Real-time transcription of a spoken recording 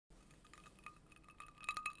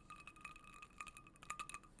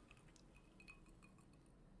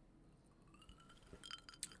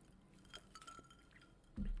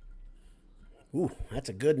Ooh, that's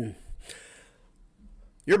a good one.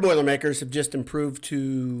 Your Boilermakers have just improved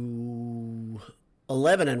to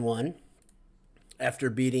 11-1 after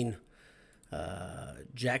beating the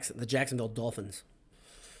Jacksonville Dolphins.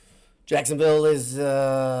 Jacksonville is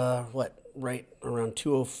right around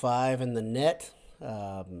 205 in the net.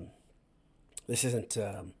 This isn't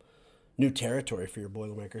new territory for your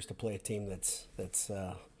Boilermakers to play a team that's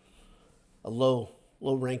a low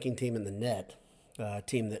ranking team in the net, a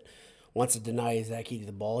team that wants to deny Zach Edey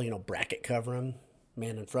the ball, bracket cover him,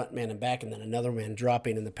 man in front, man in back, and then another man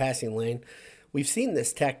dropping in the passing lane. We've seen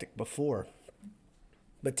this tactic before,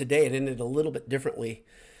 but today it ended a little bit differently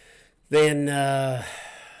than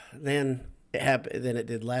it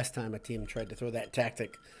did last time a team tried to throw that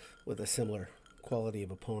tactic with a similar quality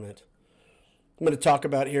of opponent. I'm going to talk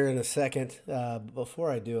about here in a second.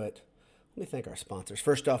 Before I do it, let me thank our sponsors.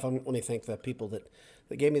 First off, let me thank the people that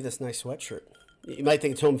gave me this nice sweatshirt. You might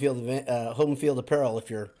think it's home field apparel if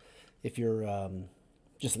you're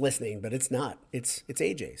just listening, but it's not. It's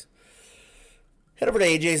AJ's. Head over to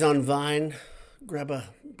AJ's on Vine, grab a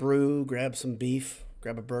brew, grab some beef,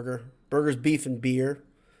 grab a burger. Burgers, beef, and beer.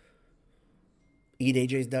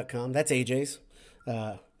 EatAJ's.com. That's AJ's.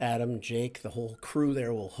 Adam, Jake, the whole crew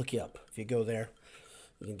there will hook you up. If you go there,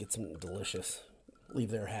 you can get something delicious. Leave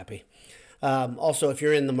there happy. Also, if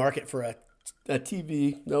you're in the market for a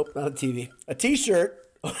TV, nope, not a TV, a t-shirt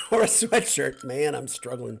or a sweatshirt, man, I'm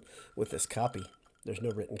struggling with this copy. There's no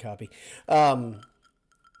written copy. Go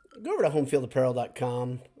over to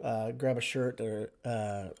homefieldapparel.com, grab a shirt or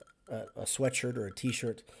a sweatshirt or a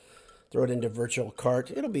t-shirt. Throw it into virtual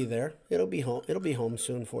cart. It'll be there. It'll be home. It'll be home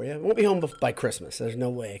soon for you. It won't be home by Christmas. There's no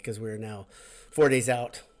way, because we're now 4 days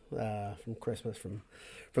out from Christmas,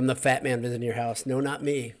 from the fat man visiting your house. No, not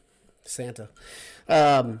me, Santa.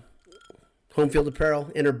 Home Field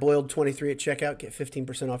Apparel. Enter Boiled23 at checkout. Get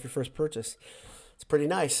 15% off your first purchase. It's pretty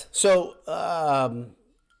nice. So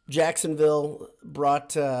Jacksonville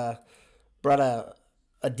brought a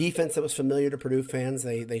defense that was familiar to Purdue fans.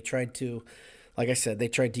 They tried to. Like I said, they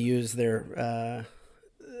tried to use their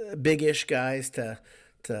big-ish guys to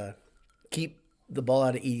keep the ball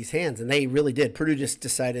out of Edey's hands, and they really did. Purdue just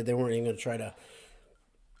decided they weren't even going to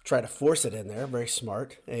try to force it in there. Very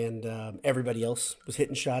smart, and everybody else was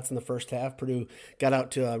hitting shots in the first half. Purdue got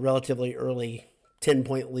out to a relatively early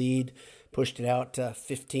 10-point lead, pushed it out to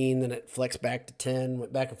 15, then it flexed back to 10,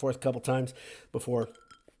 went back and forth a couple times before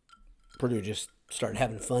Purdue just started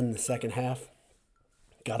having fun in the second half.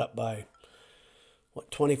 Got up by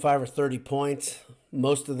 25 or 30 points.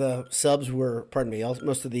 Most of the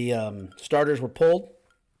most of the starters were pulled.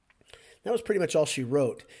 That was pretty much all she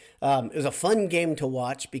wrote. It was a fun game to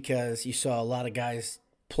watch because you saw a lot of guys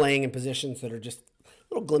playing in positions that are just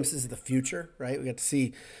little glimpses of the future, right? We got to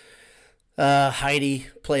see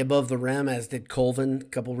Heide play above the rim, as did Colvin. A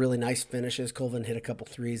couple really nice finishes. Colvin hit a couple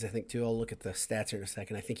threes, I think, too. I'll look at the stats here in a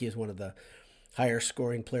second. I think he was one of the higher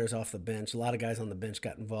scoring players off the bench. A lot of guys on the bench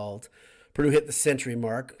got involved. Purdue hit the century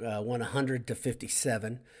mark, won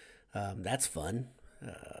 100-57. That's fun.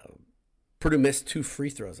 Purdue missed 2 free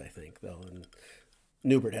throws, I think, though. And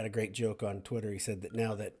Newbert had a great joke on Twitter. He said that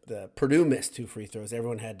now that Purdue missed 2 free throws,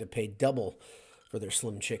 everyone had to pay double for their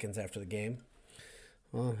slim chickens after the game.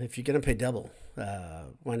 Well, if you're going to pay double,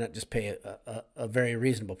 why not just pay a very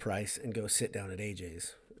reasonable price and go sit down at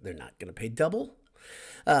AJ's? They're not going to pay double.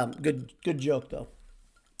 Good joke, though.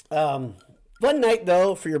 Fun night,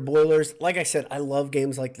 though, for your Boilers. Like I said, I love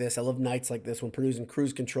games like this. I love nights like this when Purdue's in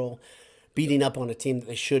cruise control, beating up on a team that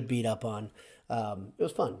they should beat up on. It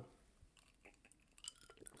was fun.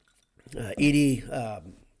 Edey,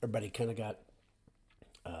 everybody kind of got,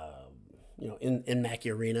 in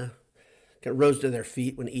Mackey Arena, kind of rose to their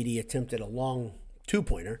feet when Edey attempted a long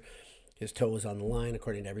two-pointer. His toe was on the line,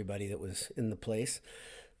 according to everybody that was in the place.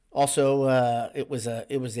 Also,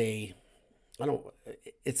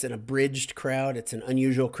 it's an abridged crowd. It's an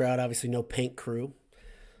unusual crowd. Obviously, no paint crew.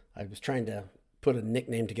 I was trying to put a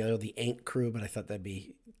nickname together, the Ain't Crew, but I thought that'd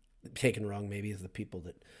be taken wrong, maybe, as the people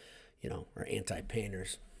that, are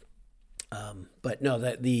anti-painters. But no,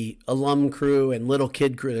 that the alum crew and little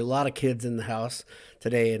kid crew, there are a lot of kids in the house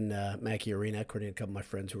today in Mackey Arena, according to a couple of my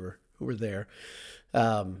friends who were there.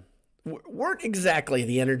 Weren't exactly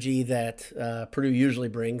the energy that Purdue usually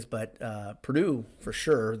brings, but Purdue, for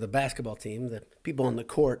sure, the basketball team, the people on the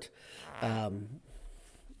court,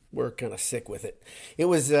 were kind of sick with it. It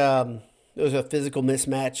was a physical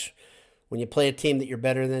mismatch. When you play a team that you're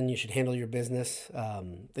better than, you should handle your business.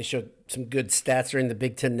 They showed some good stats during the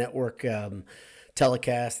Big Ten Network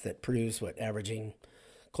telecast that Purdue's averaging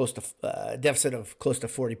close to a deficit of close to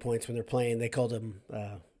 40 points when they're playing. They called them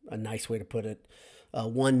a nice way to put it.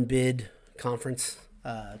 One bid conference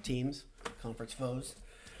teams, conference foes.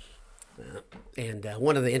 And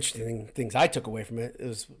one of the interesting things I took away from it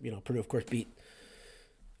is, Purdue, of course, beat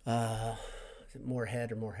is it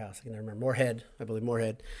Moorhead or Morehouse? I can never remember. Moorhead, I believe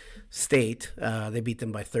Moorhead State. They beat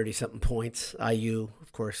them by 30-something points. IU,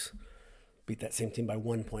 of course, beat that same team by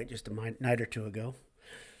 1 point just a night or two ago.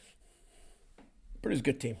 Purdue's a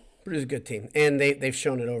good team. Purdue's a good team. And they've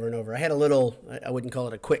shown it over and over. I had a little, I wouldn't call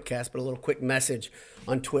it a quick cast, but a little quick message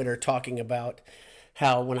on Twitter talking about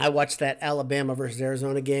how when I watched that Alabama versus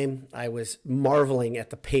Arizona game, I was marveling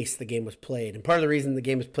at the pace the game was played. And part of the reason the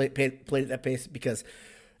game was played at that pace is because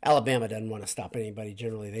Alabama doesn't want to stop anybody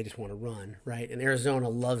generally. They just want to run, right? And Arizona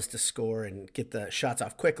loves to score and get the shots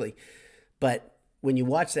off quickly. But when you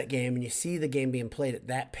watch that game and you see the game being played at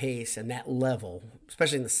that pace and that level,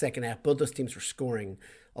 especially in the second half, both those teams were scoring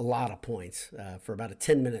a lot of points for about a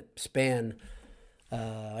 10-minute span.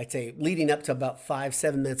 I'd say leading up to about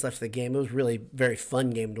 5-7 minutes left of the game. It was really a very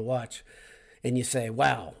fun game to watch. And you say,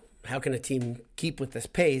 wow, how can a team keep with this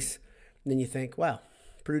pace? And then you think, wow,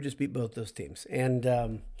 Purdue just beat both those teams. And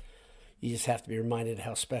you just have to be reminded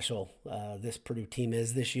how special this Purdue team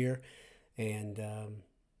is this year. And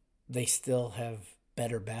they still have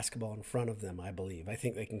better basketball in front of them, I believe. I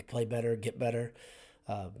think they can play better, get better.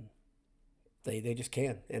 They just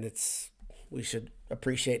can. And we should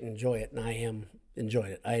appreciate and enjoy it. And I am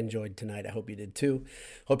enjoying it. I enjoyed tonight. I hope you did too.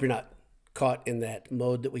 Hope you're not caught in that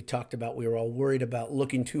mode that we talked about. We were all worried about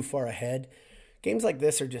looking too far ahead. Games like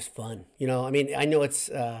this are just fun. I know it's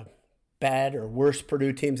bad or worse.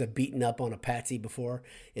 Purdue teams have beaten up on a patsy before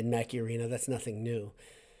in Mackey Arena. That's nothing new.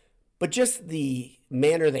 But just the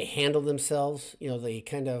manner they handle themselves, they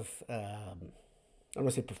kind of, I don't want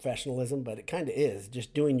to say professionalism, but it kind of is,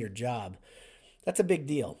 just doing your job. That's a big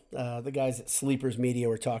deal. The guys at Sleepers Media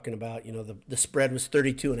were talking about, the spread was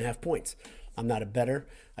 32.5 points. I'm not a bettor.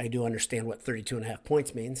 I do understand what 32.5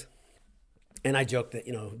 points means. And I joked that,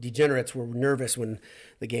 degenerates were nervous when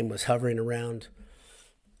the game was hovering around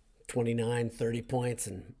 29, 30 points.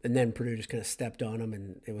 And then Purdue just kind of stepped on them.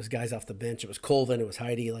 And it was guys off the bench. It was Colvin. It was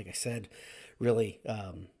Heide, like I said, really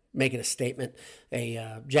making a statement.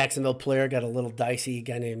 A Jacksonville player got a little dicey, a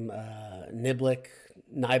guy named Nyblack,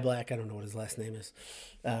 I don't know what his last name is.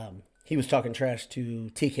 He was talking trash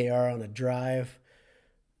to TKR on a drive.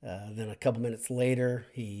 Then a couple minutes later,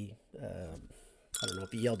 I don't know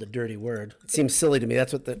if he yelled a dirty word. It seems silly to me.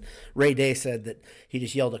 That's what Ray Day said, that he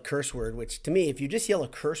just yelled a curse word, which to me, if you just yell a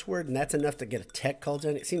curse word and that's enough to get a tech called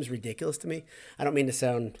on, it seems ridiculous to me. I don't mean to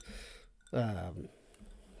sound,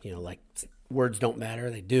 like words don't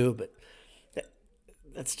matter. They do, but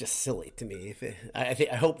that's just silly to me. I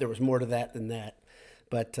hope there was more to that than that.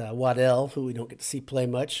 But Waddell, who we don't get to see play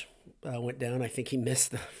much, went down. I think he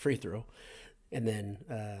missed the free throw. And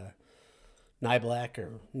then Nyblack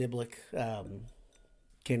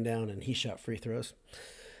came down and he shot free throws.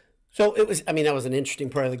 So that was an interesting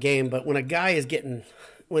part of the game. But when a guy's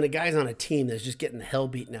on a team that's just getting the hell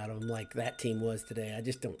beaten out of him like that team was today,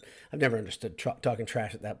 I've never understood talking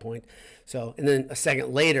trash at that point. So, and then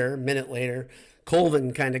a minute later,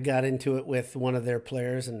 Colvin kind of got into it with one of their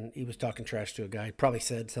players, and he was talking trash to a guy. He probably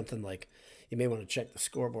said something like, "You may want to check the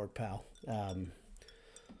scoreboard, pal."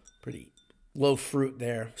 Pretty low fruit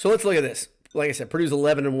there. So let's look at this. Like I said, Purdue's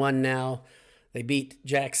 11-1 now. They beat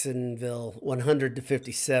Jacksonville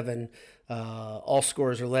 100-57. All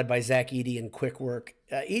scores are led by Zach Edey in quick work.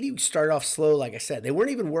 Edey started off slow, like I said. They weren't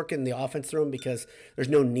even working the offense through him because there's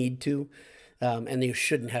no need to, and you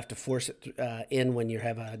shouldn't have to force it in when you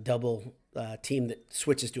have a double team that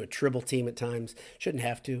switches to a triple team at times. Shouldn't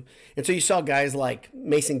have to. And so you saw guys like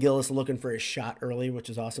Mason Gillis looking for his shot early, which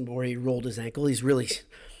is awesome, but where he rolled his ankle. He's really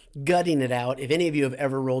gutting it out. If any of you have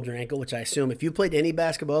ever rolled your ankle, which I assume if you played any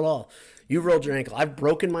basketball at all, you've rolled your ankle. I've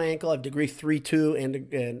broken my ankle. I've degree 3-2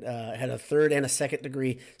 and had a third and a second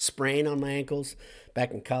degree sprain on my ankles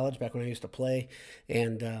back in college, back when I used to play.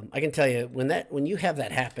 And I can tell you, when you have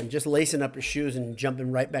that happen, just lacing up your shoes and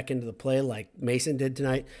jumping right back into the play like Mason did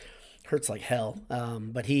tonight, hurts like hell.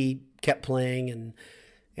 But he kept playing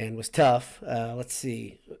and was tough. Let's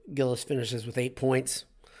see. Gillis finishes with 8 points.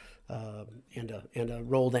 And a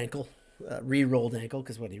rolled ankle, re-rolled ankle,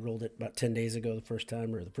 because he rolled it about 10 days ago the first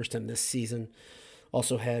time this season.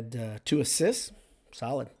 Also had 2 assists.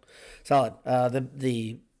 Solid.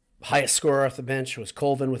 The highest scorer off the bench was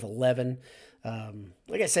Colvin with 11.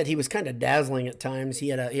 Like I said, he was kind of dazzling at times. He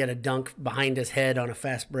had a dunk behind his head on a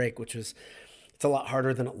fast break, it's a lot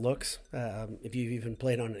harder than it looks. If you've even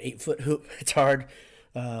played on an 8-foot hoop, it's hard.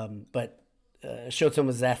 But showed some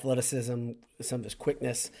of his athleticism, some of his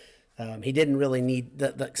quickness. He didn't really need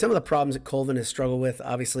some of the problems that Colvin has struggled with.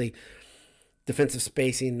 Obviously, defensive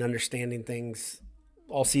spacing and understanding things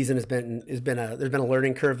all season there's been a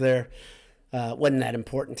learning curve there. Wasn't that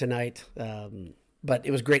important tonight, but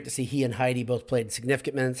it was great to see he and Heide both played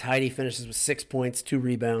significant minutes. Heide finishes with 6 points, 2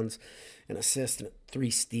 rebounds, an assist, and 3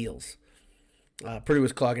 steals. Purdue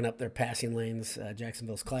was clogging up their passing lanes,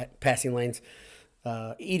 Jacksonville's passing lanes.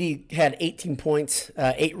 Edey had 18 points,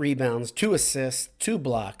 8 rebounds, 2 assists, 2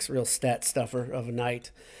 blocks, real stat stuffer of a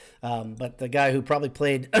night. But the guy who probably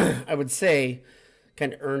played, I would say,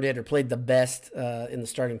 kind of earned it or played the best in the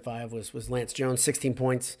starting 5 was Lance Jones, 16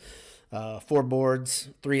 points, 4 boards,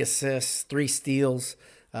 3 assists, 3 steals.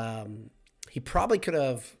 He probably could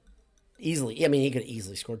have he could have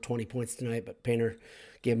easily scored 20 points tonight, but Painter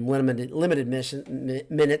gave him limited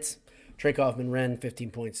minutes. Trey Kaufman-Renn,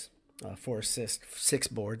 15 points, 4 assists, 6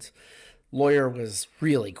 boards. Lawyer was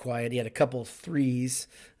really quiet. He had a couple of threes,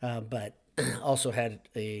 but also had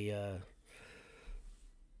he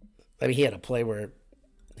had a play where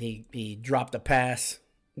he dropped a pass,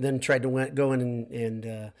 then tried to go in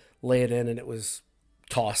and lay it in, and it was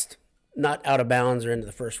tossed, not out of bounds or into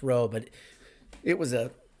the first row, but it was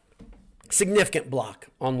a significant block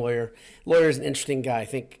on Lawyer. Lawyer's an interesting guy. I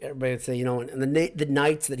think everybody would say, in the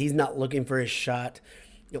nights that he's not looking for his shot,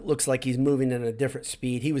 it looks like he's moving at a different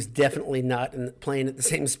speed. He was definitely not playing at the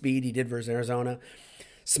same speed he did versus Arizona.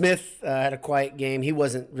 Smith had a quiet game. He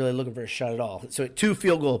wasn't really looking for a shot at all. So 2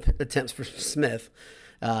 field goal attempts for Smith,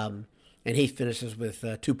 and he finishes with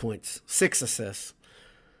 2 points, 6 assists,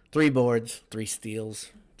 3 boards, 3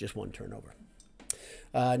 steals, just 1 turnover.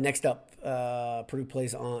 Next up, Purdue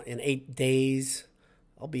plays in 8 days.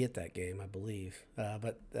 I'll be at that game, I believe.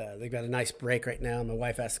 But they've got a nice break right now. My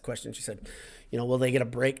wife asked the question. She said, will they get a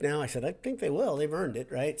break now? I said, I think they will. They've earned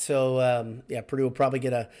it, right? So, Purdue will probably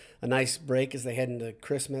get a nice break as they head into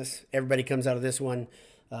Christmas. Everybody comes out of this one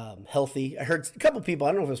healthy. I heard a couple people,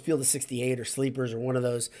 I don't know if it was Field of 68 or Sleepers or one of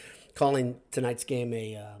those, calling tonight's game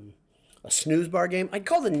a snooze bar game. I'd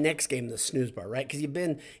call the next game the snooze bar, right? Because you've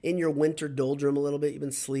been in your winter doldrum a little bit. You've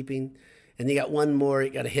been sleeping. And you got one more. You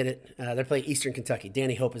got to hit it. They're playing Eastern Kentucky.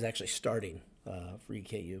 Danny Hope is actually starting for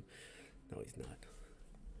EKU. No, he's not.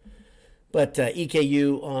 But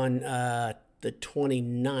EKU on the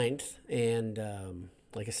 29th. And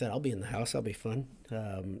like I said, I'll be in the house. That'll be fun.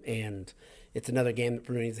 And it's another game that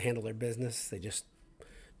Purdue needs to handle their business. They just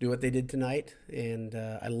do what they did tonight. And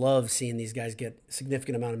I love seeing these guys get a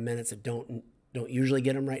significant amount of minutes that don't usually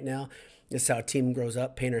get them right now. This is how a team grows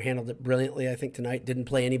up. Painter handled it brilliantly, I think, tonight. Didn't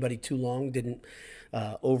play anybody too long. Didn't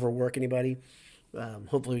overwork anybody.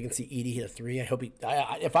 Hopefully, we can see Edey hit a 3. I hope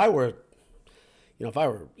if I were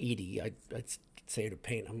Edey, I'd say to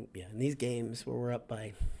Painter, in these games where we're up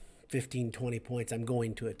by 15, 20 points, I'm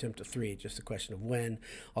going to attempt a 3. It's just a question of when.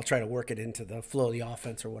 I'll try to work it into the flow of the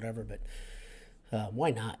offense or whatever, but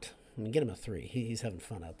why not? Get him a 3. He's having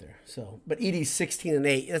fun out there. So, but Edey's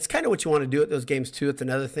 16-8. That's kind of what you want to do at those games too. It's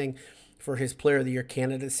another thing for his Player of the Year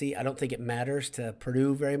candidacy. I don't think it matters to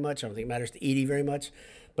Purdue very much. I don't think it matters to Edey very much.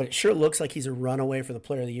 But it sure looks like he's a runaway for the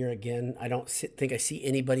Player of the Year again. I don't think I see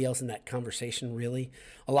anybody else in that conversation really.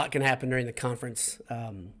 A lot can happen during the conference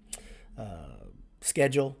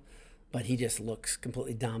schedule, but he just looks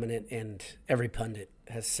completely dominant. And every pundit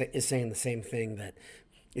is saying the same thing, that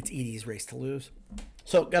it's Edey's race to lose.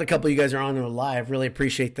 So got a couple of you guys are on there live. Really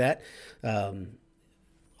appreciate that.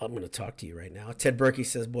 I'm going to talk to you right now. Ted Berkey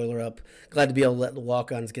says, Boiler up. Glad to be able to let the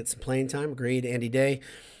walk-ons get some playing time. Agreed. Andy Day.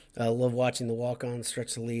 Love watching the walk-ons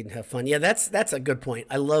stretch the lead and have fun. Yeah, that's a good point.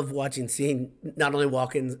 I love seeing not only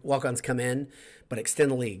walk-ons come in, but extend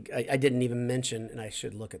the league. I didn't even mention, and I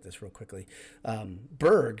should look at this real quickly.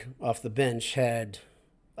 Berg off the bench I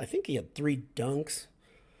think he had 3 dunks.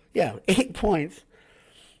 Yeah, 8 points.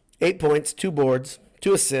 8 points, 2 boards,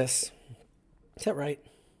 2 assists. Is that right?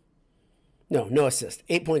 No assist.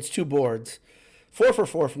 8 points, 2 boards, 4 for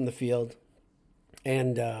 4 from the field.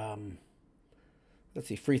 And let's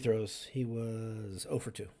see, free throws. He was 0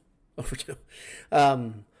 for 2. 0 for 2.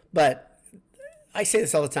 But I say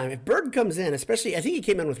this all the time. If Berg comes in, especially, I think he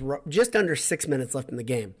came in with just under 6 minutes left in the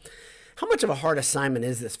game. How much of a hard assignment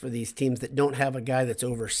is this for these teams that don't have a guy that's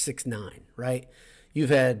over 6'9", right? You've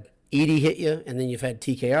had Edey hit you, and then you've had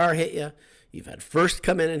TKR hit you. You've had First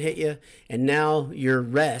come in and hit you, and now your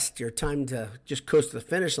time to just coast to the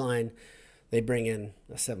finish line, they bring in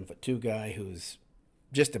a 7'2" guy who's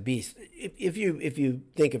just a beast. If you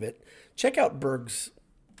think of it, check out Berg's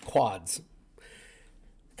quads,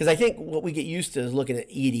 because I think what we get used to is looking at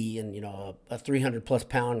Edey and a 300+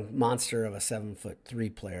 pound monster of a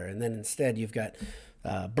 7'3" player, and then instead you've got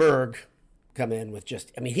Berg come in with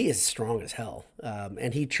he is strong as hell,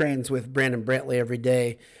 and he trains with Brandon Brantley every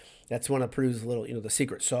day. That's one of Purdue's little, the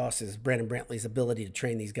secret sauce is Brandon Brantley's ability to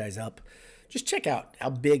train these guys up. Just check out how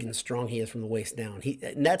big and strong he is from the waist down.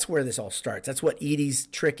 And that's where this all starts. That's what Edey's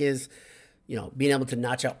trick is, being able to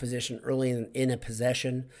notch out position early in a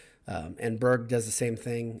possession. And Berg does the same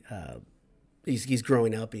thing. He's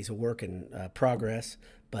growing up. He's a work in progress,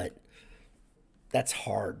 but that's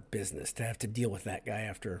hard business to have to deal with that guy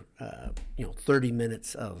after 30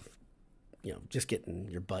 minutes of just getting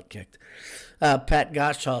your butt kicked. Pat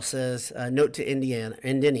Gottschall says, note to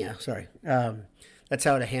Indiana. Sorry. That's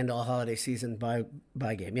how to handle a holiday season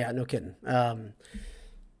by game. Yeah, no kidding.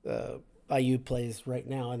 IU plays right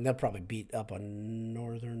now, and they'll probably beat up on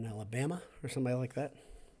Northern Alabama or somebody like that.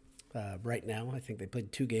 Right now, I think they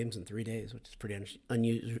played 2 games in 3 days, which is pretty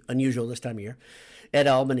unusual this time of year. Ed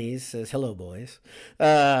Albanese says, hello, boys.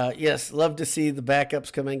 Yes, love to see the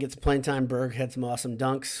backups come in, get some playing time. Berg had some awesome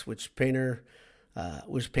dunks, which Painter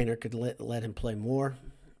could let him play more.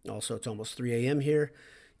 Also, it's almost 3 a.m. here.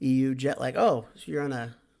 EU jet lag. Oh, so you're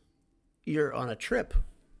on a trip,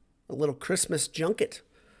 a little Christmas junket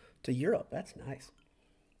to Europe. That's nice.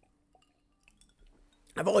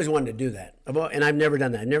 I've always wanted to do that, and I've never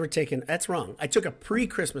done that. I've never taken. That's wrong. I took a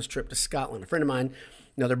pre-Christmas trip to Scotland. A friend of mine,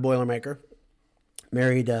 another Boilermaker,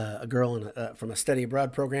 married a girl from a study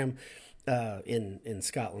abroad program in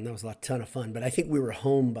Scotland. That was a ton of fun. But I think we were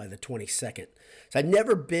home by the 22nd. So I've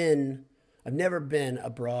never been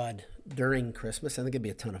abroad during Christmas. I think it'd be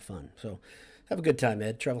a ton of fun. So have a good time,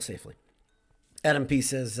 Ed. Travel safely. Adam P.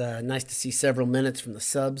 says, nice to see several minutes from the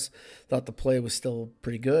subs. Thought the play was still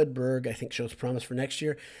pretty good. Berg, I think, shows promise for next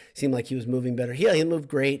year. Seemed like he was moving better. Yeah, he moved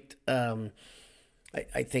great. I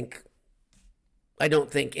don't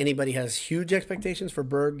think anybody has huge expectations for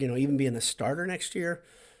Berg, even being a starter next year.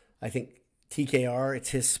 I think TKR, it's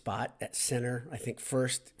his spot at center. I think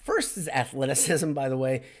first is athleticism, by the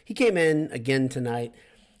way. He came in again tonight.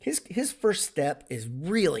 His first step is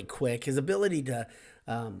really quick. His ability to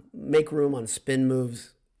make room on spin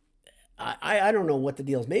moves. I don't know what the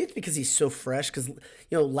deal is. Maybe it's because he's so fresh. Because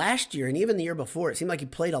last year and even the year before, it seemed like he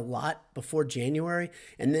played a lot before January,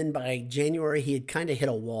 and then by January he had kind of hit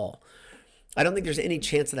a wall. I don't think there's any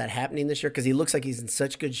chance of that happening this year because he looks like he's in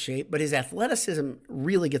such good shape. But his athleticism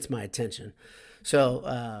really gets my attention.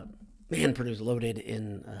 So Purdue's loaded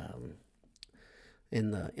in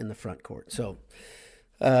the front court. So.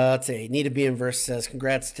 Let's see. Nita Bienverse says,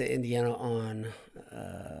 congrats to Indiana on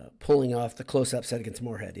pulling off the close upset against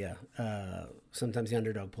Moorhead. Yeah. Sometimes the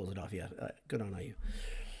underdog pulls it off. Yeah. Good on IU.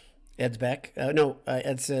 Ed's back.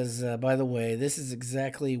 Ed says, by the way, this is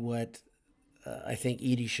exactly what I think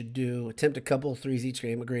Edey should do. Attempt a couple threes each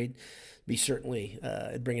game. Agreed. Be certainly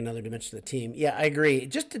bring another dimension to the team. Yeah, I agree.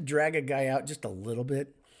 Just to drag a guy out just a little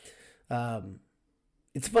bit.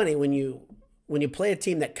 It's funny when you play a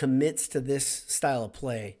team that commits to this style of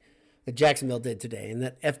play that Jacksonville did today and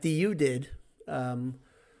that FDU did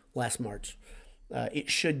last March, it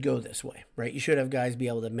should go this way, right? You should have guys be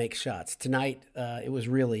able to make shots. Tonight, it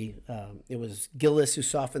was Gillis who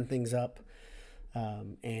softened things up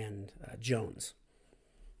and Jones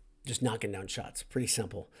just knocking down shots. Pretty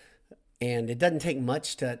simple. And it doesn't take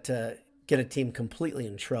much to get a team completely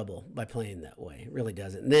in trouble by playing that way. It really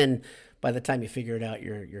doesn't. And then by the time you figure it out,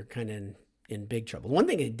 you're kind of in big trouble. One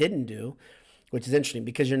thing it didn't do, which is interesting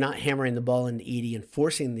because you're not hammering the ball into Edey and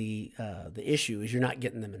forcing the issue, is you're not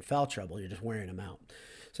getting them in foul trouble. You're just wearing them out.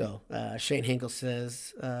 So Shane Hinkle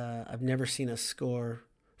says, I've never seen us score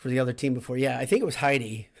for the other team before. Yeah, I think it was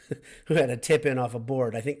Heide who had a tip in off a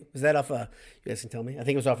board. I think, was that off you guys can tell me? I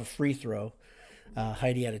think it was off a free throw.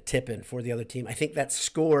 Heide had a tip in for the other team. I think that's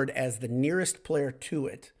scored as the nearest player to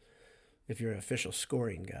it, if you're an official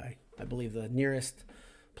scoring guy. I believe the nearest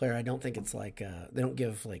player, I don't think it's like, they don't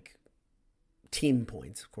give like team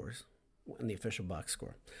points, of course, in the official box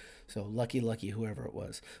score. So lucky whoever it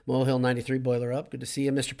was. Mohill 93 Boiler up. Good to see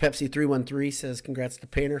you. Mr. Pepsi 313 says congrats to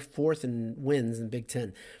Painter, 4th in wins in Big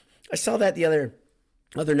Ten. I saw that the other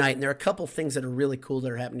night, and there are a couple things that are really cool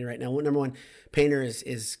that are happening right now. Number one, Painter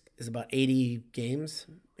is about 80 games,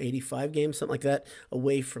 85 games, something like that,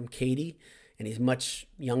 away from Katie, and he's much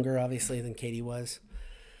younger, obviously, than Katie was.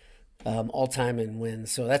 All time in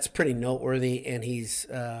wins, so that's pretty noteworthy. And he's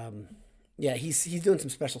doing some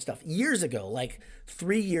special stuff. Years ago, like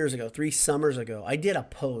 3 summers ago, I did a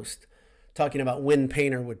post talking about when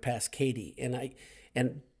Painter would pass Katie,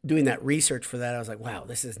 and doing that research for that, I was like, wow,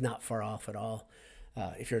 this is not far off at all.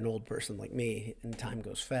 If you're an old person like me, and time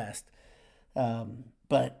goes fast,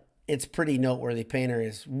 but it's pretty noteworthy. Painter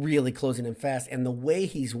is really closing in fast, and the way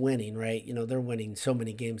he's winning, right? They're winning so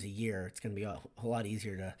many games a year. It's going to be a lot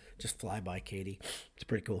easier to just fly by Katie. It's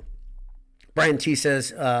pretty cool. Brian T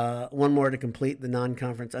says one more to complete the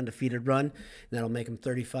non-conference undefeated run, and that'll make them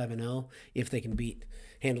 35-0 if they can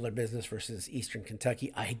handle their business versus Eastern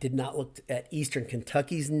Kentucky. I did not look at Eastern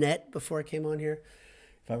Kentucky's net before I came on here.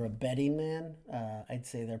 If I were a betting man, I'd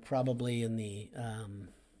say they're probably in the,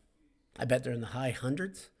 I bet they're in the high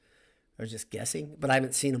hundreds. I was just guessing, but I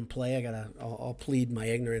haven't seen them play. I'll plead my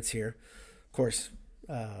ignorance here. Of course,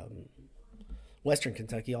 Western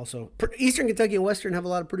Kentucky also. Eastern Kentucky and Western have a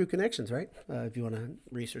lot of Purdue connections, right? If you want to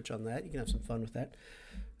research on that, you can have some fun with that.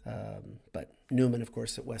 But Newman, of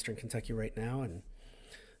course, at Western Kentucky right now, and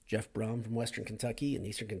Jeff Brom from Western Kentucky, and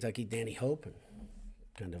Eastern Kentucky, Danny Hope, and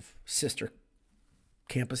kind of sister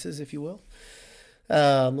campuses, if you will.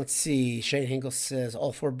 Let's see. Shane Hinkle says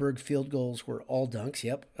all 4 Berg field goals were all dunks.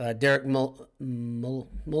 Yep. Derek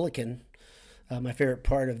Mulliken. My favorite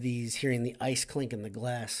part of these, hearing the ice clink in the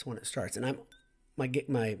glass when it starts. And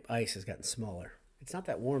my ice has gotten smaller. It's not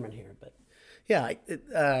that warm in here, but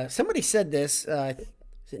yeah. Somebody said this.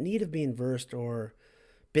 Is it Need of Being Versed or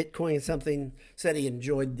Bitcoin something? Said he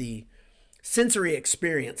enjoyed the sensory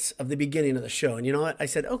experience of the beginning of the show. And you know what? I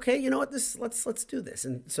said, okay, you know what? Let's do this.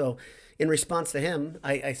 And so in response to him,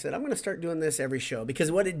 I said, I'm going to start doing this every show,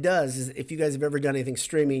 because what it does is, if you guys have ever done anything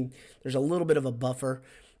streaming, there's a little bit of a buffer.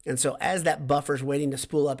 And so as that buffer's waiting to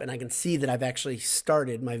spool up and I can see that I've actually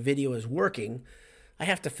started, my video is working, I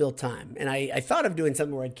have to fill time. And I thought of doing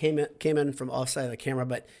something where I came in from offside of the camera,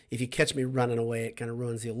 but if you catch me running away, it kind of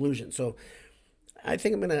ruins the illusion. So I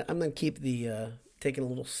think I'm gonna keep the taking a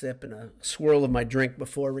little sip and a swirl of my drink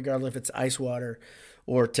before, regardless if it's ice water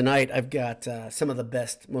or tonight I've got some of the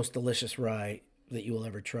best, most delicious rye that you will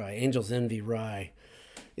ever try. Angel's Envy rye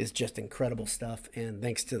is just incredible stuff. And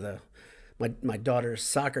thanks to my daughter's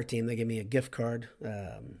soccer team, they gave me a gift card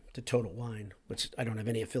to Total Wine, which I don't have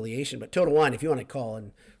any affiliation, but Total Wine, if you want to call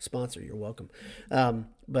and sponsor, you're welcome.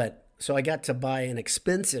 But so I got to buy an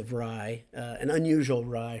expensive rye, an unusual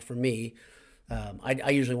rye for me. I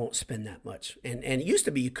usually won't spend that much. And it used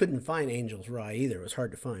to be you couldn't find Angel's rye either. It was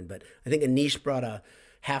hard to find. But I think Anish brought a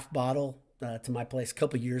half bottle to my place a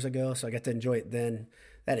couple years ago, so I got to enjoy it then.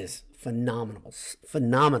 That is phenomenal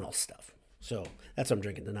stuff. So that's what I'm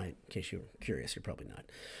drinking tonight, in case you're curious. You're probably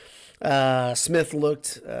not. Smith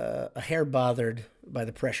looked a hair bothered by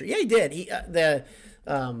the pressure. Yeah, he did.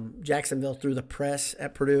 Jacksonville threw the press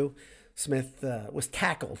at Purdue. Smith was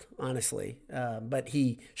tackled, honestly, but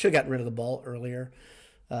he should have gotten rid of the ball earlier.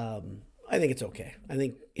 I think it's okay. I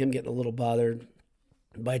think him getting a little bothered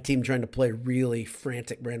by a team trying to play really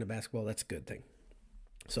frantic brand of basketball, that's a good thing.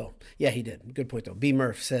 So, yeah, he did. Good point, though. B.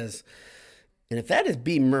 Murph says, and if that is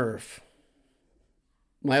B. Murph,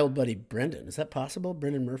 my old buddy Brendan, is that possible?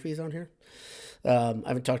 Brendan Murphy's on here? I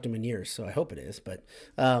haven't talked to him in years, so I hope it is. But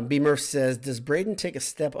B. Murph says, does Braden take a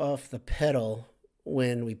step off the pedal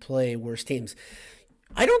when we play worse teams?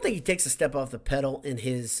 I don't think he takes a step off the pedal in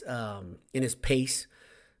his pace.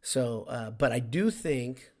 So, but I do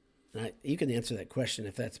think you can answer that question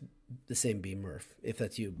if that's the same B. Murph, if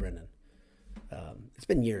that's you, Brendan. It's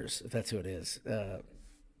been years, if that's who it is.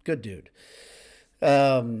 Good dude.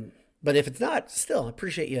 But if it's not, still, I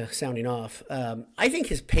appreciate you sounding off. I think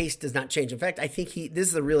his pace does not change. In fact, I think this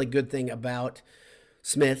is a really good thing about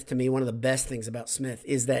Smith. To me, one of the best things about Smith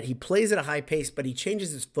is that he plays at a high pace, but he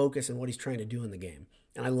changes his focus and what he's trying to do in the game.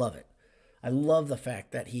 And I love it. I love the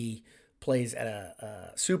fact that he plays at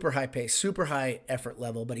a super high pace, super high effort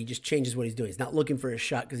level, but he just changes what he's doing. He's not looking for a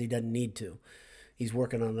shot because he doesn't need to. He's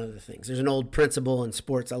working on other things. There's an old principle in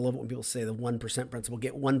sports. I love it when people say the 1% principle.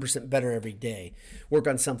 Get 1% better every day. Work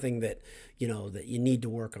on something that you need to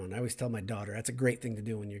work on. I always tell my daughter, that's a great thing to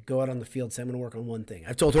do when you go out on the field, say, I'm going to work on one thing.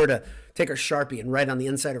 I've told her to take her Sharpie and write on the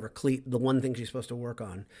inside of her cleat the one thing she's supposed to work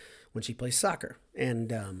on when she plays soccer.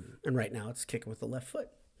 And right now it's kicking with the left foot.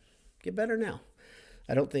 Get better now.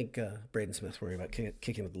 I don't think Braden Smith's worried about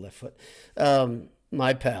kicking with the left foot.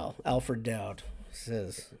 My pal, Alfred Dowd,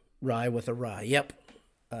 says, rye with a rye. Yep.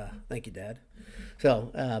 Thank you, Dad.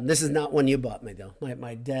 So this is not one you bought me, though.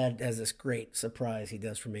 My dad has this great surprise he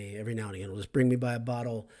does for me every now and again. He'll just bring me by a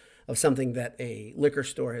bottle of something that a liquor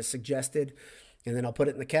store has suggested, and then I'll put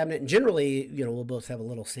it in the cabinet. And generally, we'll both have a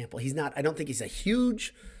little sample. I don't think he's a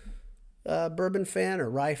huge bourbon fan or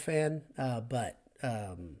rye fan, but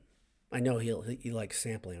I know he likes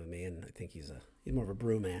sampling with me, and I think he's more of a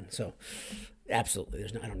brew man. So absolutely,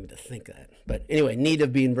 I don't need to think that. But anyway, Need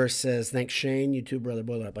of Being Versed says, thanks, Shane. You too, brother.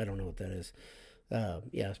 Boiler Up. I don't know what that is.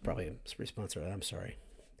 Yeah, it's probably a response to that. I'm sorry.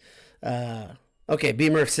 Okay, B.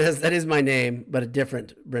 Murph says, that is my name, but a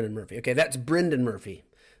different Brendan Murphy. Okay, that's Brendan Murphy.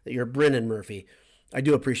 That you're Brendan Murphy. I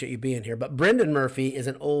do appreciate you being here. But Brendan Murphy is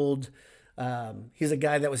an old He's a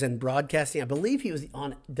guy that was in broadcasting. I believe he was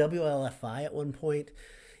on WLFI at one point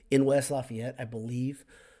in West Lafayette, I believe.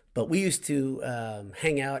 But we used to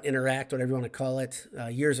hang out, interact, whatever you want to call it,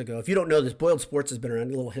 years ago. If you don't know this, Boiled Sports has been around,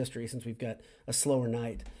 a little history since we've got a slower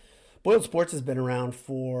night. Boiled Sports has been around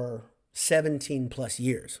for 17 plus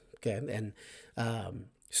years. Okay. And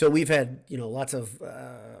so we've had, lots of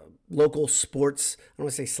local sports, I don't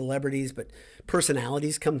want to say celebrities, but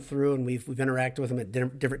personalities come through, and we've interacted with them at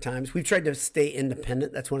different times. We've tried to stay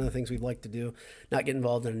independent. That's one of the things we'd like to do, not get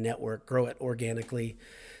involved in a network, grow it organically.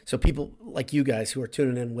 So people like you guys who are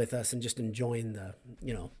tuning in with us and just enjoying the,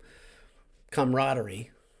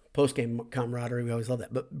 camaraderie, post-game camaraderie, we always love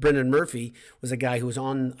that. But Brendan Murphy was a guy who was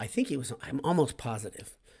on, I'm almost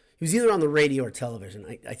positive. He was either on the radio or television.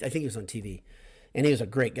 I think he was on TV. And he was a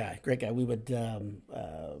great guy. We would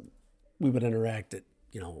interact at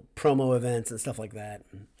promo events and stuff like that.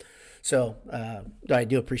 And so I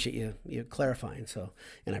do appreciate you clarifying. So,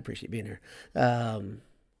 and I appreciate being here.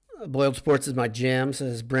 Boiled Sports is my jam,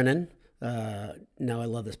 says Brennan. Now I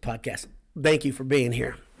love this podcast. Thank you for being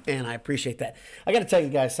here, and I appreciate that. I got to tell you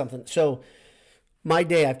guys something. So my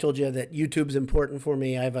day, I've told you that YouTube's important for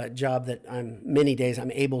me. I have a job that many days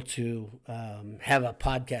I'm able to have a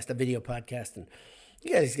podcast, a video podcast, and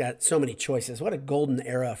you guys got so many choices. What a golden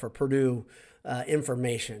era for Purdue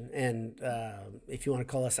information. And if you want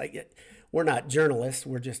to call us, we're not journalists.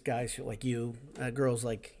 We're just guys like you, we're not girls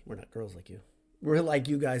like you. We're like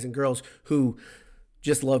you guys and girls who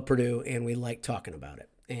just love Purdue, and we like talking about it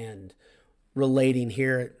and relating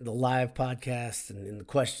here, the live podcasts and in the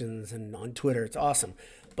questions and on Twitter. It's awesome.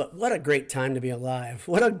 But what a great time to be alive.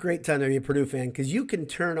 What a great time to be a Purdue fan, because you can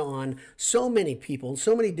turn on so many people,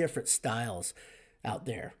 so many different styles out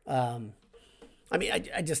there. I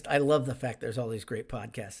love the fact there's all these great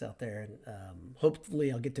podcasts out there. And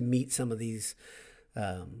hopefully I'll get to meet some of these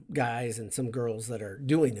guys and some girls that are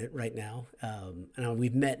doing it right now. And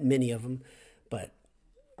we've met many of them, but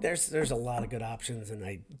there's a lot of good options, and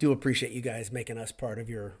I do appreciate you guys making us part of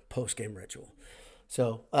your post-game ritual.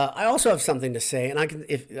 So I also have something to say, and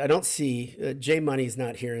if I don't see Jay Money's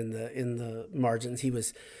not here in the margins.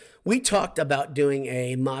 We talked about doing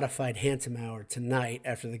a modified Handsome Hour tonight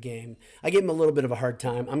after the game. I gave him a little bit of a hard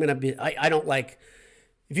time. I don't like.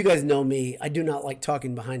 If you guys know me, I do not like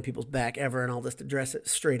talking behind people's back ever, and I'll just address it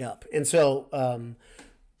straight up. And so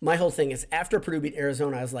my whole thing is, after Purdue beat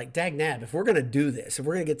Arizona, I was like, dag nab, if we're going to do this, if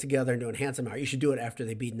we're going to get together and do a Handsome Hour, you should do it after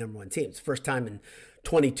they beat number one teams. First time in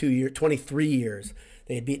 23 years,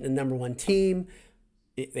 they had beaten a number one team.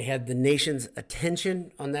 They had the nation's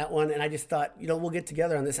attention on that one. And I just thought, we'll get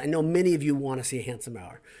together on this. I know many of you want to see a Handsome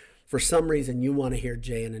Hour. For some reason, you want to hear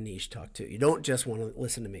Jay and Anish talk too. You don't just want to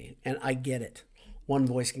listen to me. And I get it. One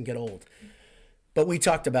voice can get old. But we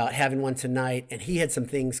talked about having one tonight, and he had some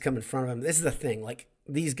things come in front of him. This is the thing. Like,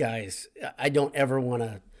 these guys, I don't ever want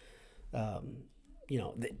to,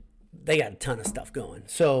 they got a ton of stuff going.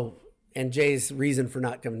 So, and Jay's reason for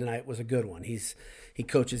not coming tonight was a good one. He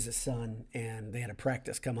coaches his son, and they had a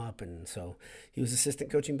practice come up, and so he was assistant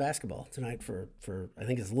coaching basketball tonight for I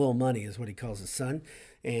think his little money is what he calls his son,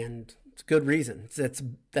 and it's a good reason.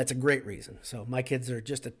 That's a great reason. So my kids are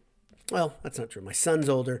well, that's not true. My son's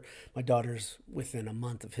older. My daughter's within a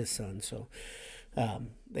month of his son, so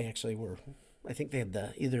they actually were. I think they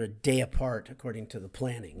had either a day apart according to the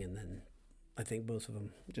planning, and then I think both of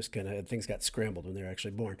them just kind of things got scrambled when they were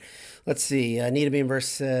actually born. Let's see. Anita Beanverse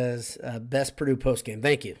says, best Purdue postgame.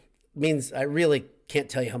 Thank you. Means I really can't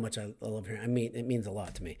tell you how much I love hearing. It means a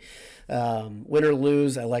lot to me. Win or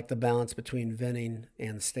lose, I like the balance between venting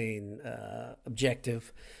and staying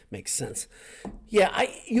objective. Makes sense. Yeah,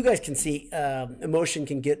 you guys can see emotion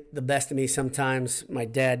can get the best of me sometimes. My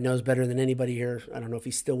dad knows better than anybody here. I don't know if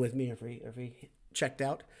he's still with me or if he checked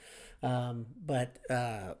out.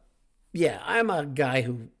 Yeah, I'm a guy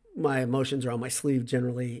who my emotions are on my sleeve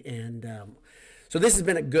generally, and so this has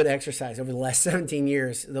been a good exercise over the last 17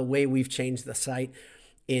 years, the way we've changed the site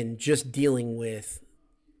in just dealing with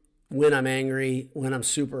when I'm angry, when I'm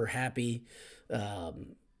super happy,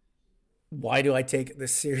 why do I take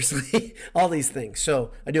this seriously, all these things.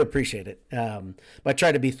 So I do appreciate it, but I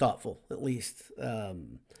try to be thoughtful at least.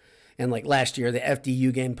 And like last year, the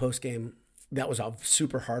FDU game, post game, that was a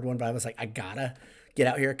super hard one, but I was like, I gotta get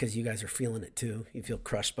out here because you guys are feeling it too. You feel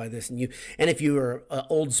crushed by this, and if you were an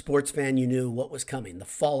old sports fan, you knew what was coming. The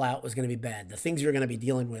fallout was going to be bad. The things you're going to be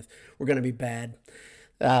dealing with were going to be bad,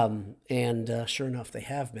 and sure enough, they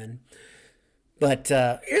have been. But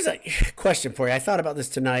here's a question for you. I thought about this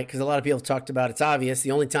tonight because a lot of people have talked about it. It's obvious. The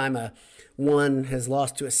only time one has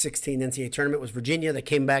lost to a 16 NCAA tournament was Virginia. They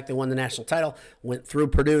came back. They won the national title. Went through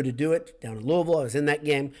Purdue to do it down in Louisville. I was in that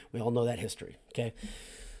game. We all know that history. Okay.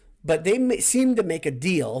 But they seemed to make a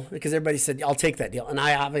deal because everybody said, I'll take that deal. And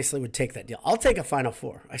I obviously would take that deal. I'll take a Final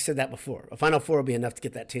Four. I said that before. A Final Four will be enough to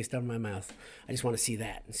get that taste out of my mouth. I just want to see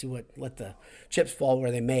that and see let the chips fall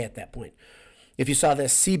where they may at that point. If you saw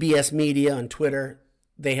this, CBS Media on Twitter,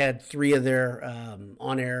 they had three of their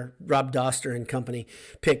on-air, Rob Doster and company,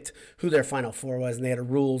 picked who their Final Four was. And they had a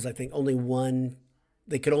rules, I think only one.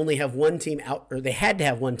 They could only have one team out, or they had to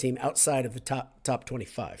have one team outside of the top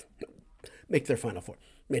 25. Make their Final Four.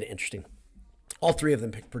 Made it interesting. All three of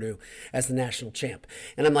them picked Purdue as the national champ.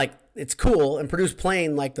 And I'm like, it's cool. And Purdue's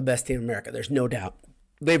playing like the best team in America. There's no doubt.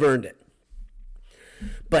 They've earned it.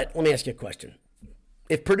 But let me ask you a question.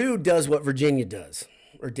 If Purdue does what Virginia does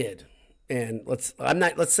or did, and let's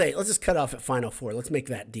just cut off at Final Four. Let's make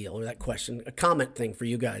that deal or that question a comment thing for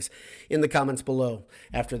you guys in the comments below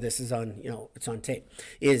after this is on, it's on tape.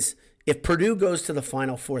 Is if Purdue goes to the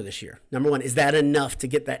Final Four this year, number one, is that enough to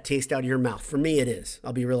get that taste out of your mouth? For me, it is.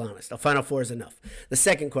 I'll be real honest. A Final Four is enough. The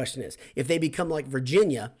second question is, if they become like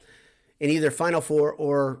Virginia in either Final Four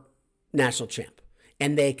or national champ,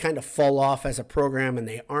 and they kind of fall off as a program and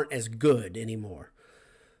they aren't as good anymore,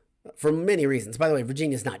 for many reasons. By the way,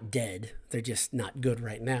 Virginia's not dead. They're just not good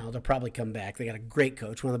right now. They'll probably come back. They got a great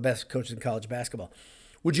coach, one of the best coaches in college basketball.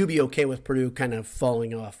 Would you be okay with Purdue kind of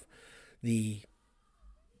falling off the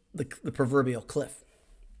proverbial cliff?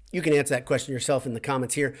 You can answer that question yourself in the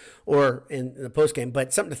comments here or in the postgame,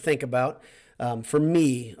 but something to think about. For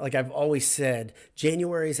me, like I've always said,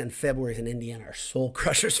 Januaries and Februaries in Indiana are soul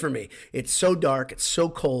crushers for me. It's so dark. It's so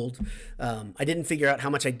cold. I didn't figure out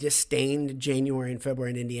how much I disdained January and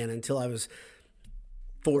February in Indiana until I was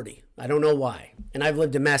 40. I don't know why. And I've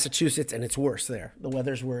lived in Massachusetts, and it's worse there. The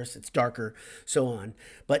weather's worse. It's darker, so on.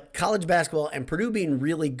 But college basketball and Purdue being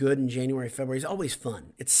really good in January, February is always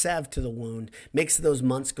fun. It's salve to the wound, makes those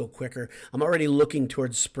months go quicker. I'm already looking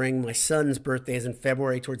towards spring. My son's birthday is in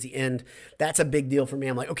February towards the end. That's a big deal for me.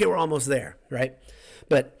 I'm like, okay, we're almost there, right?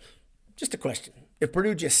 But just a question. If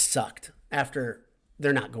Purdue just sucked after,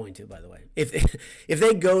 they're not going to, by the way. If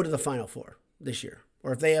they go to the Final Four this year,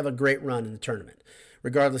 or if they have a great run in the tournament,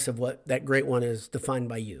 regardless of what that great one is defined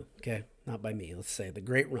by you, okay? Not by me. Let's say the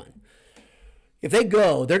great run. If they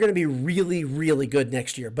go, they're going to be really, really good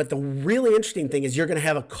next year. But the really interesting thing is you're going to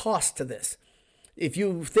have a cost to this. If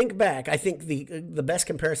you think back, I think the best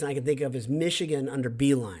comparison I can think of is Michigan under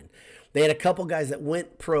Beeline. They had a couple guys that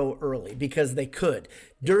went pro early because they could.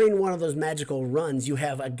 During one of those magical runs, you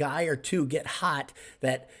have a guy or two get hot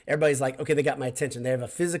that everybody's like, okay, they got my attention. They have a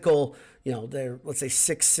physical, they're, let's say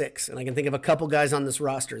 6'6". And I can think of a couple guys on this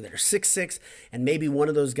roster that are 6'6", and maybe one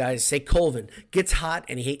of those guys, say Colvin, gets hot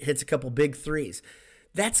and he hits a couple big threes.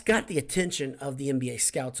 That's got the attention of the NBA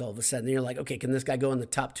scouts all of a sudden. You're like, okay, can this guy go in the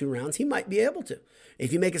top 2 rounds? He might be able to.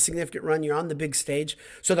 If you make a significant run, you're on the big stage.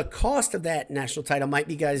 So the cost of that national title might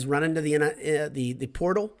be guys running to the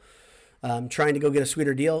portal, trying to go get a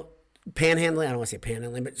sweeter deal, panhandling. I don't want to say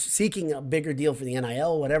panhandling, but seeking a bigger deal for the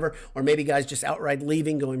NIL, whatever, or maybe guys just outright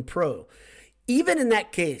leaving, going pro. Even in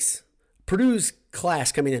that case, Purdue's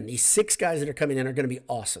class coming in, these 6 guys that are coming in are going to be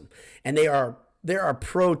awesome. And there are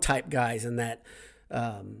pro-type guys in that.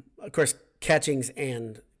 Of course, Catchings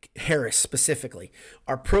and Harris specifically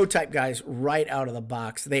are pro-type guys right out of the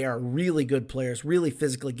box. They are really good players, really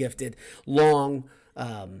physically gifted, long,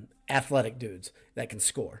 athletic dudes that can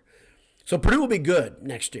score. So Purdue will be good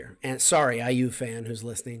next year. And sorry, IU fan who's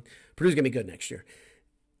listening, Purdue's going to be good next year.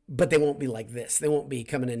 But they won't be like this. They won't be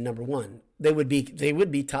coming in number 1. They would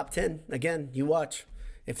be top 10. Again, you watch.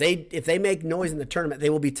 If they make noise in the tournament, they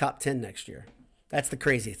will be top 10 next year. That's the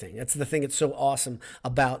crazy thing. That's the thing that's so awesome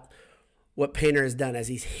about what Painter has done as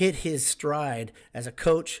he's hit his stride as a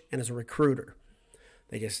coach and as a recruiter.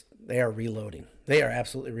 They are reloading. They are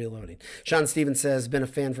absolutely reloading. Sean Stevens says, been a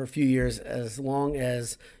fan for a few years. As long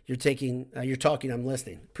as you're talking, I'm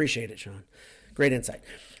listening. Appreciate it, Sean. Great insight.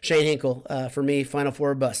 Shane Hinkle, for me, Final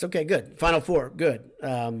Four or bust. Okay, good. Final Four, good.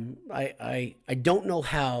 I don't know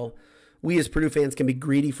how we as Purdue fans can be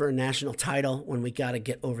greedy for a national title when we got to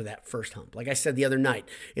get over that first hump. Like I said the other night,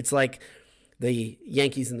 it's like the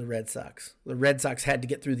Yankees and the Red Sox. The Red Sox had to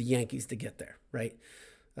get through the Yankees to get there, right?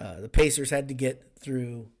 The Pacers had to get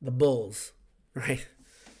through the Bulls, right?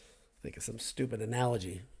 Think of some stupid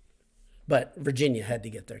analogy. But Virginia had to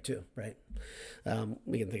get there too, right?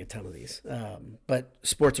 We can think of a ton of these. But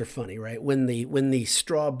sports are funny, right? When the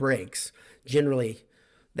straw breaks, generally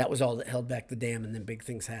That was all that held back the dam, and then big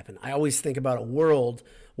things happen. I always think about a world.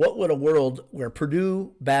 What would a world where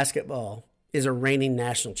Purdue basketball is a reigning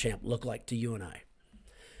national champ look like to you and I?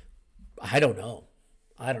 I don't know.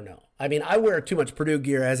 I mean, I wear too much Purdue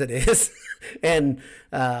gear as it is, and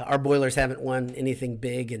our Boilers haven't won anything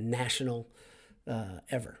big and national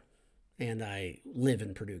ever. And I live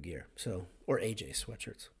in Purdue gear, or AJ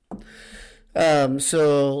sweatshirts.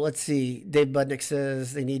 So let's see. Dave Budnick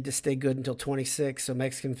says they need to stay good until 26, so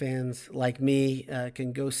Mexican fans like me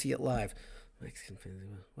can go see it live. Mexican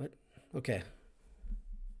fans, what? Okay.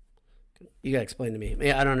 You got to explain to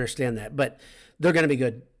me. I don't understand that, but they're going to be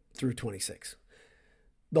good through 26.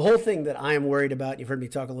 The whole thing that I am worried about, you've heard me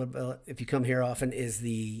talk a little bit if you come here often, is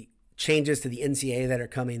the changes to the NCAA that are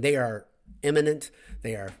coming. They are imminent.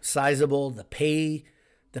 They are sizable. The paid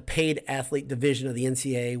athlete division of the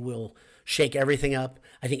NCAA will shake everything up.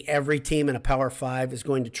 I think every team in a Power 5 is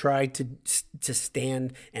going to try to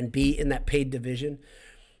stand and be in that paid division.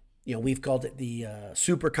 You know, we've called it the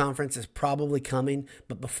Super Conference is probably coming,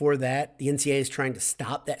 but before that, the NCAA is trying to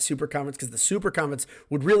stop that Super Conference because the Super Conference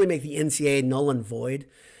would really make the NCAA null and void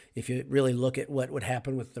if you really look at what would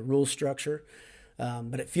happen with the rule structure.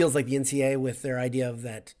 But it feels like the NCAA, with their idea of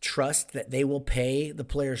that trust, that they will pay the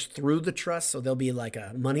players through the trust, so there'll be like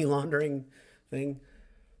a money laundering thing,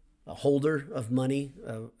 a holder of money.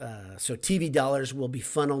 So TV dollars will be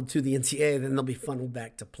funneled to the NCAA, then they'll be funneled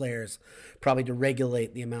back to players, probably to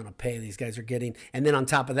regulate the amount of pay these guys are getting. And then on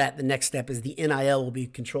top of that, the next step is the NIL will be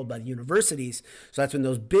controlled by the universities. So that's when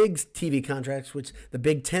those big TV contracts, which the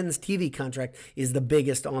Big Ten's TV contract is the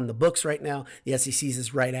biggest on the books right now. The SEC's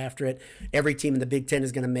is right after it. Every team in the Big Ten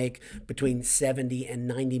is going to make between $70 and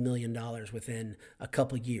 $90 million within a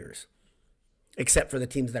couple years, except for the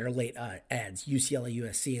teams that are late ads, UCLA,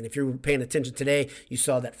 USC. And if you're paying attention today, you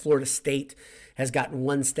saw that Florida State has gotten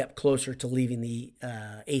one step closer to leaving the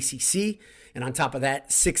ACC. And on top of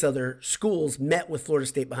that, 6 other schools met with Florida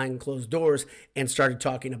State behind closed doors and started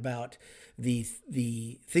talking about the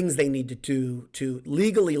things they need to do to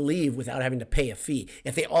legally leave without having to pay a fee.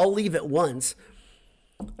 If they all leave at once,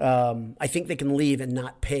 I think they can leave and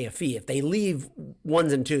not pay a fee. If they leave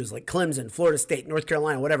ones and twos, like Clemson, Florida State, North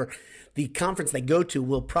Carolina, whatever, the conference they go to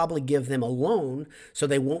will probably give them a loan, so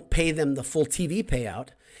they won't pay them the full TV payout.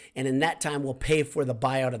 And in that time, we'll pay for the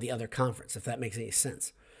buyout of the other conference, if that makes any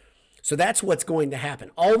sense. So that's what's going to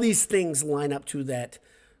happen. All these things line up to that,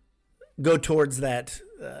 go towards that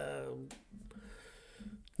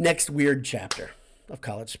next weird chapter of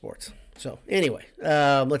college sports. So anyway,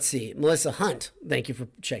 let's see. Melissa Hunt, thank you for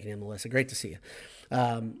checking in, Melissa. Great to see you.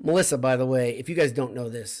 Melissa, by the way, if you guys don't know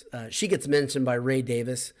this, she gets mentioned by Ray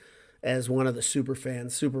Davis as one of the super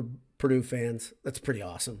Purdue fans. That's pretty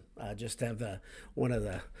awesome. Just to have one of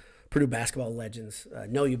the Purdue basketball legends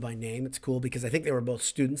know you by name. It's cool because I think they were both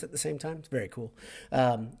students at the same time. It's very cool.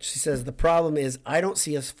 She says, the problem is I don't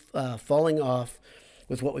see us falling off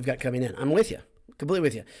with what we've got coming in. I'm with you. Completely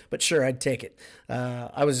with you, but sure, I'd take it.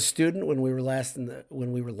 I was a student when we were last in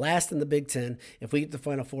the Big Ten. If we get the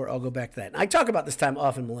Final Four, I'll go back to that. And I talk about this time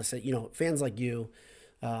often, Melissa. You know, fans like you,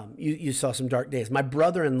 you saw some dark days. My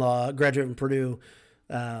brother-in-law graduated from Purdue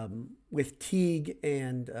with Teague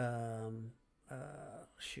and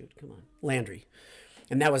Landry,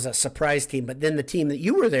 and that was a surprise team. But then the team that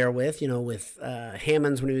you were there with, you know, with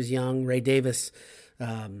Hammonds when he was young, Ray Davis,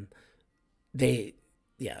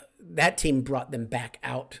 that team brought them back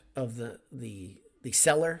out of the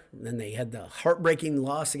cellar. And then they had the heartbreaking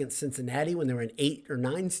loss against Cincinnati when they were an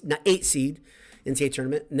 8 seed NCAA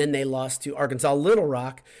tournament. And then they lost to Arkansas Little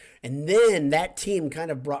Rock. And then that team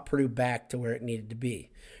kind of brought Purdue back to where it needed to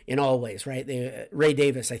be in all ways, right? Ray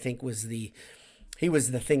Davis, I think, was the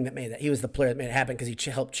thing that made that. He was the player that made it happen because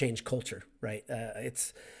he helped change culture, right?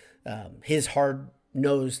 It's his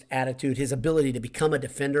hard-nosed attitude, his ability to become a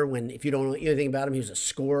defender when, if you don't know anything about him, he was a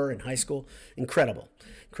scorer in high school. Incredible.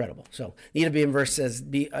 So Nita Beamverse says,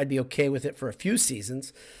 I'd be okay with it for a few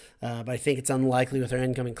seasons, but I think it's unlikely with our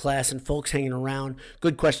incoming class and folks hanging around.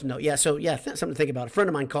 Good question, though. Yeah, so something to think about. A friend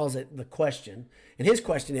of mine calls it the question, and his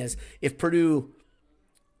question is, if Purdue,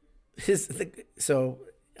 so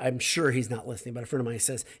I'm sure he's not listening, but a friend of mine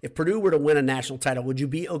says, if Purdue were to win a national title, would you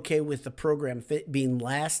be okay with the program being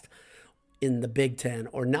last in the Big Ten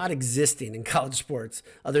or not existing in college sports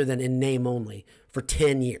other than in name only for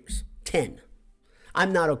 10 years? 10.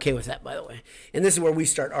 I'm not okay with that, by the way. And this is where we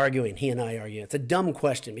start arguing. He and I argue. It's a dumb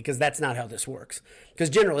question because that's not how this works. Because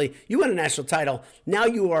generally, you win a national title, now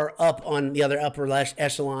you are up on the other upper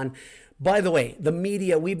echelon, By the way, the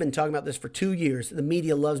media, we've been talking about this for 2 years. The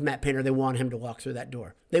media loves Matt Painter. They want him to walk through that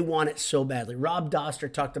door. They want it so badly. Rob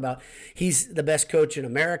Doster talked about he's the best coach in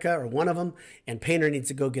America, or one of them, and Painter needs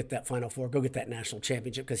to go get that Final Four, go get that national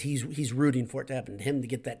championship, because he's rooting for it to happen to him, to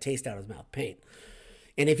get that taste out of his mouth, paint.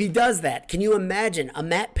 And if he does that, can you imagine a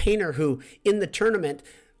Matt Painter who, in the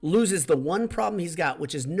loses the one problem he's got,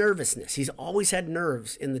 which is nervousness. He's always had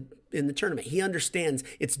nerves in the tournament. He understands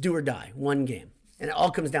it's do or die, one game. And it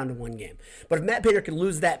all comes down to one game. But if Matt Painter can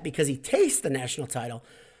lose that because he tastes the national title,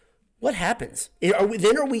 what happens? Are we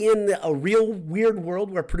in a real weird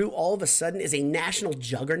world where Purdue all of a sudden is a national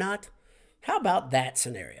juggernaut? How about that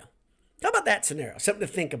scenario? Something to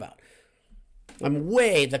think about.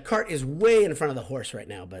 The cart is way in front of the horse right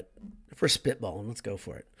now, but if we're spitballing, let's go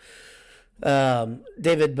for it.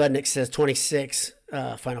 David Budnick says 26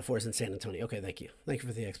 Final Fours in San Antonio. Okay, thank you. Thank you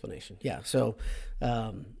for the explanation. Yeah, so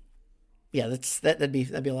that'd be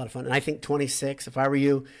a lot of fun. And I think 26, if I were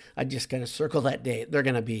you, I'd just kind of circle that date. They're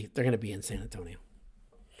gonna be in San Antonio.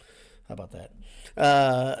 How about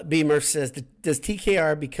that? B. Murph says, does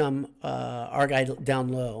TKR become our guy down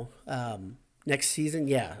low next season?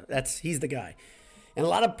 Yeah, he's the guy. And a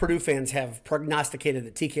lot of Purdue fans have prognosticated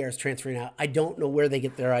that TKR is transferring out. I don't know where they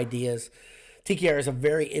get their ideas. TKR is a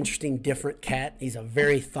very interesting, different cat. He's a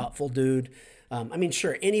very thoughtful dude.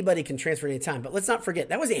 Sure, anybody can transfer at any time, but let's not forget,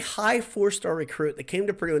 that was a high 4-star recruit that came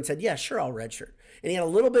to Purdue and said, yeah, sure, I'll redshirt. And he had a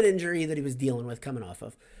little bit of injury that he was dealing with, coming off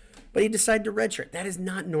of. But he decided to redshirt. That is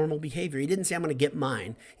not normal behavior. He didn't say, I'm going to get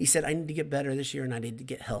mine. He said, I need to get better this year and I need to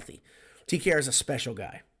get healthy. TKR is a special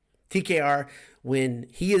guy. TKR, when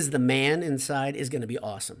he is the man inside, is going to be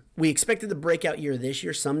awesome. We expected the breakout year this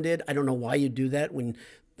year. Some did. I don't know why you do that when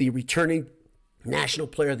the returning National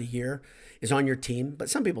Player of the Year is on your team, but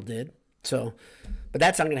some people did. So, but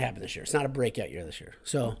that's not going to happen this year. It's not a breakout year this year.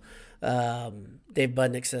 So, Dave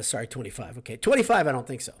Budnick says, sorry, 25. Okay, 25, I don't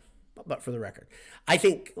think so. But for the record, I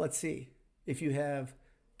think, let's see, if you have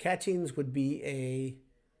Catchings would be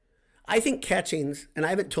I think Catchings, and I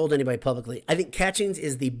haven't told anybody publicly, I think Catchings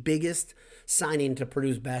is the biggest signing to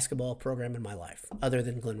Purdue's basketball program in my life, other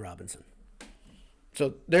than Glenn Robinson.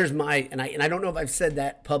 So there's and I don't know if I've said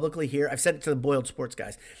that publicly here. I've said it to the Boiled Sports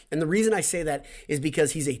guys. And the reason I say that is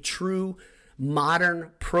because he's a true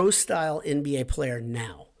modern pro-style NBA player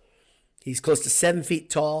now. He's close to 7 feet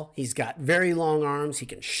tall. He's got very long arms. He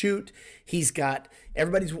can shoot.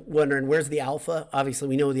 Everybody's wondering, where's the alpha? Obviously,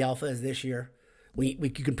 we know who the alpha is this year. You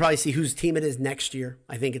can probably see whose team it is next year.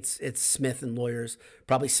 I think it's Smith and Lawyers,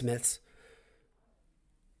 probably Smith's.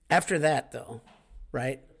 After that, though,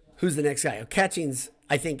 right? Who's the next guy? Catchings,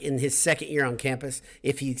 I think, in his second year on campus,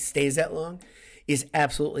 if he stays that long, is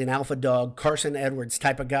absolutely an alpha dog, Carson Edwards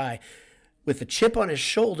type of guy with a chip on his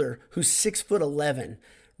shoulder who's 6'11",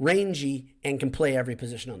 rangy, and can play every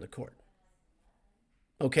position on the court.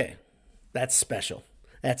 Okay, that's special.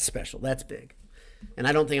 That's big. And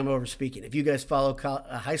I don't think I'm overspeaking. If you guys follow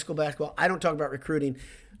high school basketball, I don't talk about recruiting.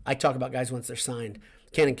 I talk about guys once they're signed.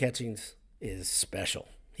 Cannon Catchings is special.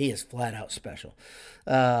 He is flat out special.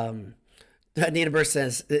 Nita Bean verse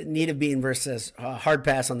says, hard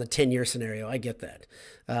pass on the 10-year scenario. I get that.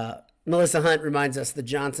 Melissa Hunt reminds us the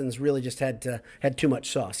Johnsons really just had too much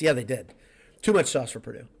sauce. Yeah, they did. Too much sauce for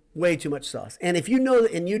Purdue. Way too much sauce. And if you know,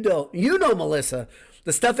 and you know, Melissa,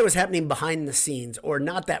 the stuff that was happening behind the scenes, or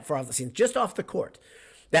not that far off the scenes, just off the court,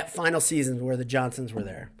 that final season where the Johnsons were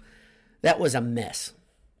there, that was a mess.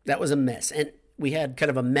 And we had kind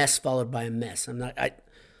of a mess followed by a mess.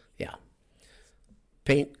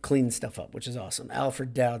 Paint clean stuff up, which is awesome.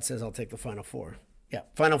 Alfred Dowd says, I'll take the Final Four. Yeah,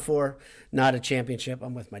 Final Four, not a championship.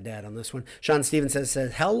 I'm with my dad on this one. Sean Stevens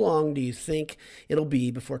says, how long do you think it'll be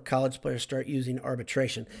before college players start using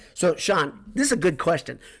arbitration? So, Sean, this is a good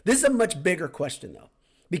question. This is a much bigger question, though,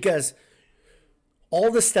 because all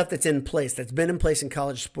the stuff that's in place, that's been in place in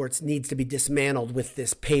college sports, needs to be dismantled with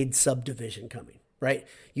this paid subdivision coming, right?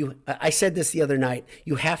 I said this the other night.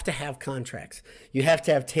 You have to have contracts. You have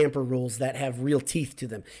to have tamper rules that have real teeth to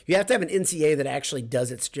them. You have to have an NCAA that actually does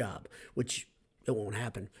its job, which it won't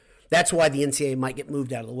happen. That's why the NCAA might get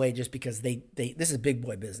moved out of the way, just because this is big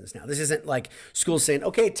boy business now. This isn't like schools saying,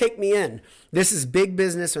 okay, take me in. This is big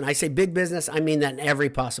business. When I say big business, I mean that in every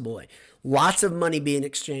possible way. Lots of money being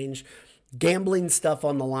exchanged, gambling stuff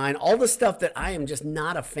on the line, all the stuff that I am just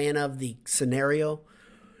not a fan of the scenario.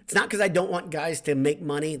 It's not because I don't want guys to make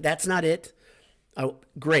money. That's not it. Oh,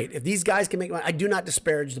 great. If these guys can make money, I do not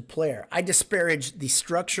disparage the player. I disparage the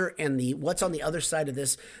structure and what's on the other side of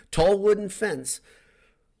this tall wooden fence,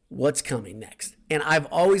 what's coming next. And I've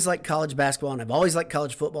always liked college basketball, and I've always liked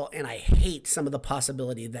college football, and I hate some of the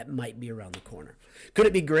possibility that might be around the corner. Could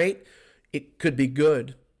it be great? It could be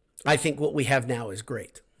good. I think what we have now is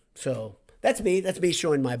great. So that's me. That's me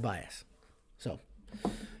showing my bias. So,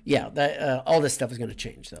 yeah, all this stuff is going to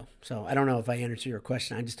change, though. So I don't know if I answered your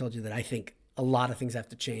question. I just told you that I think a lot of things have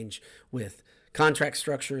to change with contract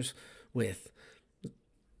structures, with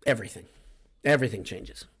everything. Everything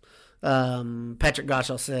changes. Patrick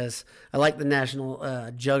Goschel says, I like the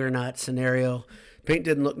national juggernaut scenario. Paint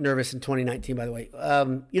didn't look nervous in 2019, by the way.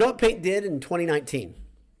 You know what Paint did in 2019?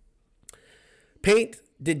 Paint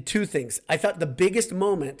did two things. I thought the biggest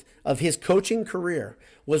moment of his coaching career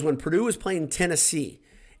was when Purdue was playing Tennessee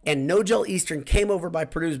and Nogel Eastern came over by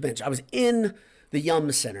Purdue's bench. I was in the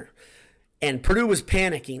Yum Center and Purdue was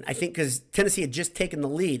panicking, I think because Tennessee had just taken the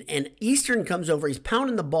lead. And Eastern comes over, he's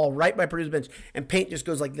pounding the ball right by Purdue's bench, and Paint just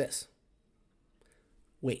goes like this.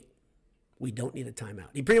 Wait, we don't need a timeout.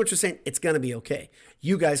 He pretty much was saying, it's going to be okay.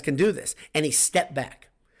 You guys can do this. And he stepped back.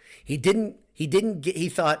 He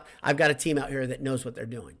thought, I've got a team out here that knows what they're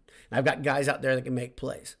doing. And I've got guys out there that can make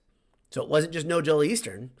plays. So it wasn't just Nogel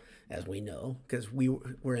Eastern, as we know, because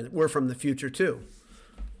we're from the future too.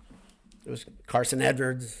 It was Carson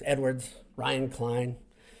Edwards, Ryan Klein,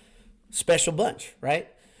 special bunch, right?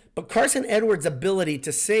 But Carson Edwards' ability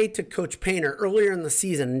to say to Coach Painter earlier in the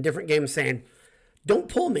season in different games saying, don't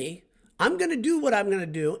pull me, I'm going to do what I'm going to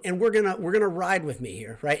do, and we're going to ride with me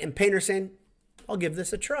here, right? And Painter saying, I'll give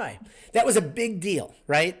this a try. That was a big deal,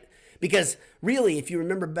 right? Because really, if you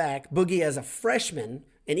remember back, Boogie as a freshman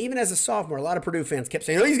and even as a sophomore, a lot of Purdue fans kept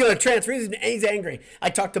saying, oh, he's going to transfer. He's angry.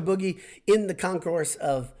 I talked to Boogie in the concourse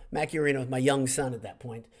of Mackey Arena with my young son at that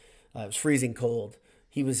point. It was freezing cold.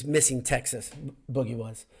 He was missing Texas, Boogie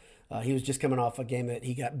was. He was just coming off a game that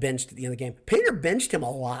he got benched at the end of the game. Painter benched him a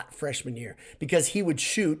lot freshman year because he would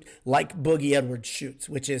shoot like Boogie Edwards shoots,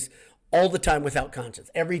 which is all the time without conscience.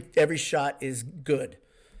 Every shot is good.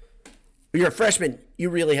 You're a freshman, you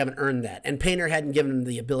really haven't earned that. And Painter hadn't given him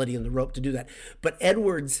the ability and the rope to do that. But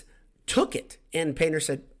Edwards took it, and Painter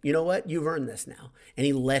said, you know what, you've earned this now. And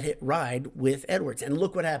he let it ride with Edwards. And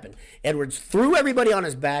look what happened. Edwards threw everybody on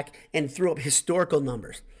his back and threw up historical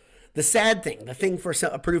numbers. The sad thing, the thing for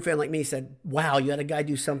a Purdue fan like me said, wow, you had a guy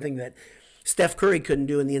do something that Steph Curry couldn't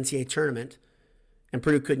do in the NCAA tournament, and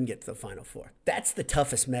Purdue couldn't get to the Final Four. That's the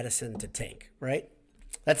toughest medicine to take, right?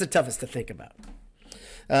 That's the toughest to think about.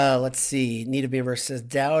 Let's see. Nita Beaver says,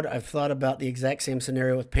 Dowd, I've thought about the exact same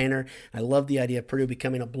scenario with Painter. I love the idea of Purdue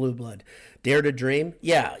becoming a blue blood. Dare to dream?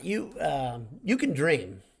 Yeah, you can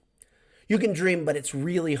dream. You can dream, but it's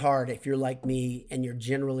really hard if you're like me and you're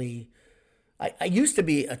generally... I used to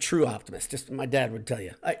be a true optimist, just my dad would tell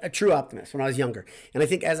you, a true optimist when I was younger. And I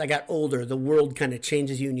think as I got older, the world kind of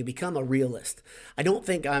changes you and you become a realist. I don't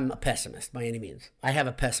think I'm a pessimist by any means. I have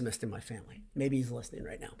a pessimist in my family. Maybe he's listening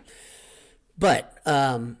right now. But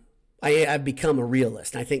I've become a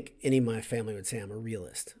realist. I think any of my family would say I'm a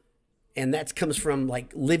realist. And that comes from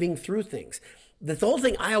like living through things. The whole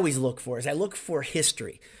thing I always look for is I look for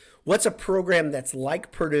history. What's a program that's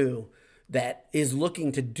like Purdue that is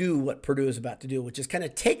looking to do what Purdue is about to do, which is kind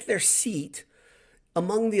of take their seat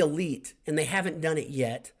among the elite, and they haven't done it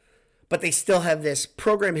yet, but they still have this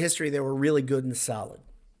program history that were really good and solid.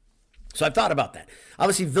 So I've thought about that.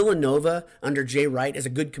 Obviously, Villanova under Jay Wright is a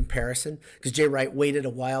good comparison because Jay Wright waited a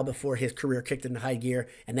while before his career kicked into high gear,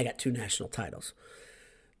 and they got 2 national titles.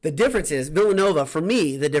 The difference is Villanova, for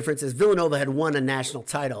me, the difference is Villanova had won a national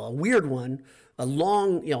title, a weird one, a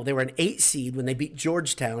long, they were an 8 seed when they beat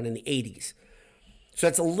Georgetown in the 80s. So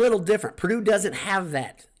it's a little different. Purdue doesn't have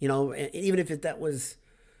that, even if that was,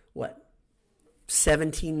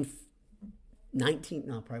 17, 19,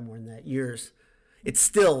 no, probably more than that, years. It's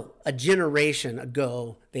still a generation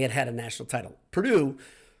ago they had a national title. Purdue,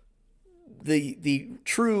 the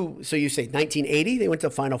true, so you say 1980, they went to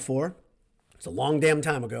the Final Four. It's a long damn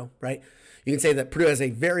time ago, right? You can say that Purdue has a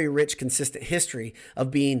very rich, consistent history of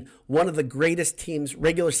being one of the greatest teams,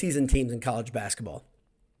 regular season teams in college basketball,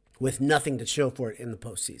 with nothing to show for it in the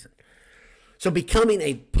postseason. So becoming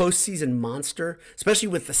a postseason monster, especially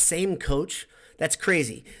with the same coach, that's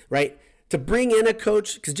crazy, right? To bring in a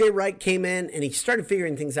coach, because Jay Wright came in and he started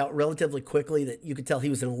figuring things out relatively quickly that you could tell he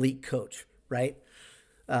was an elite coach, right?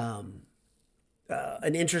 It's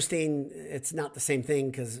not the same thing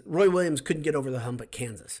because Roy Williams couldn't get over the hump at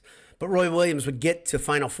Kansas. But Roy Williams would get to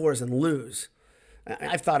Final Fours and lose.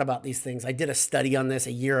 I've thought about these things. I did a study on this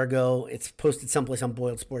a year ago. It's posted someplace on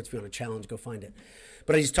Boiled Sports. If you want a challenge, go find it.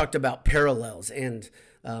 But I just talked about parallels. And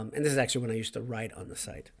this is actually when I used to write on the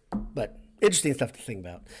site. But interesting stuff to think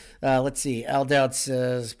about. Let's see. Al Dowd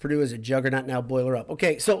says, Purdue is a juggernaut now, boiler up.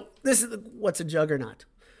 Okay, so this is what's a juggernaut.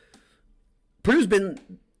 Purdue's been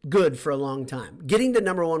good for a long time. Getting to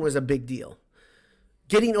number 1 was a big deal.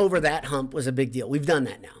 Getting over that hump was a big deal. We've done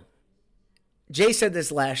that now. Jay said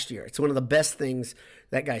this last year. It's one of the best things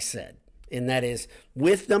that guy said. And that is,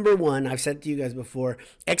 with number one, I've said it to you guys before,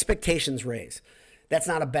 expectations raise. That's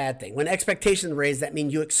not a bad thing. When expectations raise, that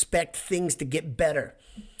means you expect things to get better.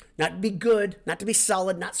 Not to be good, not to be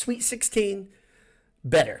solid, not Sweet 16.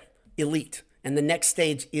 Better, elite. And the next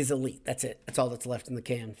stage is elite. That's it. That's all that's left in the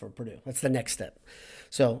can for Purdue. That's the next step.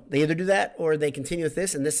 So they either do that or they continue with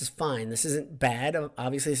this, and this is fine. This isn't bad.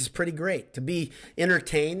 Obviously, this is pretty great. To be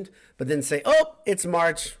entertained, but then say, oh, it's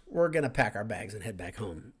March. We're going to pack our bags and head back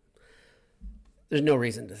home. There's no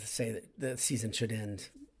reason to say that the season should end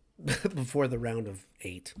before the round of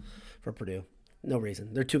 8 for Purdue. No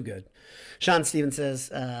reason. They're too good. Sean Stevens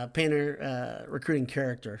says, Painter recruiting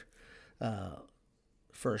character.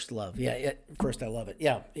 First love. Yeah, first I love it.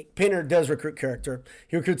 Yeah, Painter does recruit character.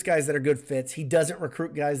 He recruits guys that are good fits. He doesn't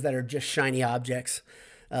recruit guys that are just shiny objects.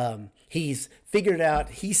 He's figured it out.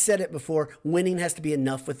 He said it before. Winning has to be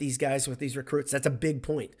enough with these guys, with these recruits. That's a big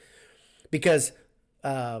point. Because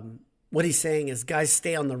what he's saying is guys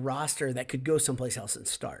stay on the roster that could go someplace else and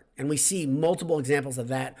start. And we see multiple examples of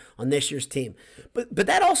that on this year's team. But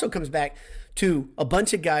that also comes back to a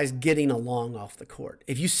bunch of guys getting along off the court.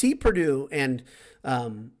 If you see Purdue, and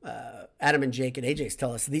Adam and Jake and AJ's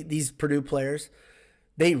tell us, these Purdue players,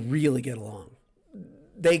 they really get along.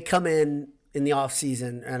 They come in the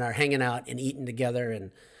offseason and are hanging out and eating together,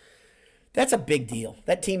 and that's a big deal.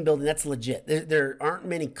 That team building, that's legit. There aren't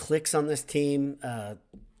many cliques on this team.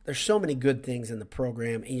 There's so many good things in the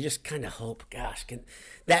program, and you just kind of hope, gosh,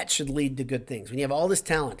 that should lead to good things. When you have all this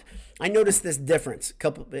talent, I noticed this difference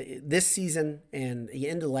this season and the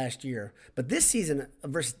end of last year, but this season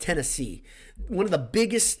versus Tennessee, one of the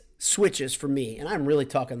biggest switches for me, and I'm really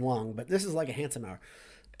talking long, but this is like a Handsome Hour.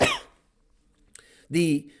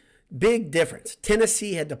 The big difference,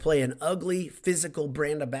 Tennessee had to play an ugly, physical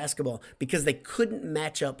brand of basketball because they couldn't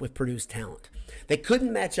match up with Purdue's talent. They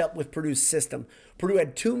couldn't match up with Purdue's system. Purdue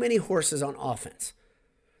had too many horses on offense.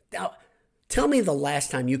 Now, tell me the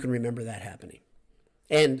last time you can remember that happening.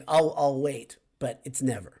 And I'll wait, but it's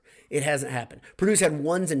never. It hasn't happened. Purdue's had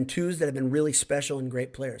ones and twos that have been really special and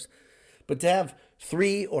great players. But to have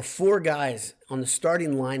 3 or 4 guys on the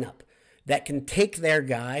starting lineup that can take their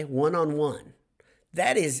guy one-on-one,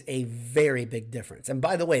 that is a very big difference. And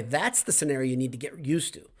by the way, that's the scenario you need to get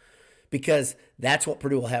used to, because that's what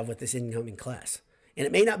Purdue will have with this incoming class. And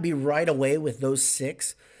it may not be right away with those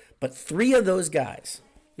 6, but 3 of those guys,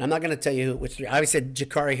 and I'm not going to tell you which 3. I always said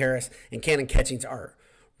Jakari Harris and Cannon Catchings are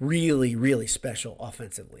really, really special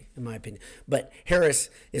offensively, in my opinion. But Harris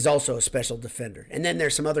is also a special defender. And then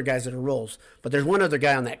there's some other guys that are roles. But there's one other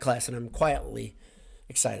guy on that class that I'm quietly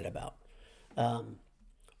excited about.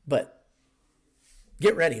 But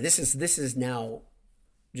get ready. This is now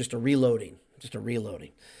just a reloading.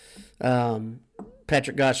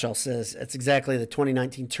 Patrick Gottschall says, it's exactly the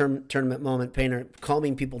 2019 tournament moment, Painter,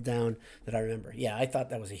 calming people down that I remember. Yeah, I thought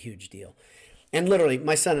that was a huge deal. And literally,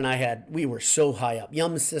 my son and we were so high up.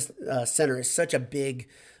 Yum Center is such a big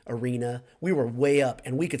arena. We were way up,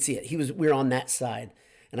 and we could see it. We were on that side.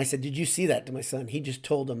 And I said, did you see that, to my son? He just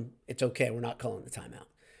told him, it's okay, we're not calling the timeout.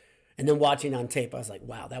 And then watching on tape, I was like,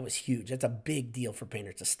 wow, that was huge. That's a big deal for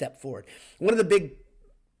Painter. It's a step forward. One of the big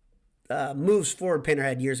moves forward Painter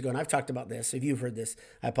had years ago, and I've talked about this. If you've heard this,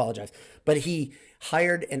 I apologize. But he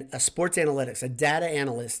hired a sports analytics, a data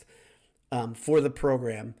analyst for the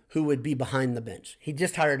program who would be behind the bench. He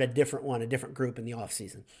just hired a different group in the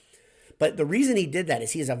offseason. But the reason he did that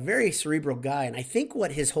is he is a very cerebral guy, and I think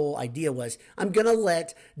what his whole idea was, I'm going to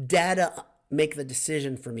let data make the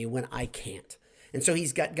decision for me when I can't. And so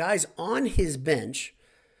he's got guys on his bench.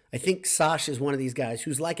 I think Sash is one of these guys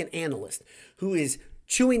who's like an analyst, who is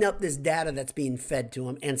chewing up this data that's being fed to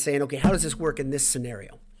him and saying, okay, how does this work in this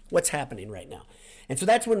scenario? What's happening right now? And so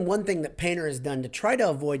that's one thing that Painter has done to try to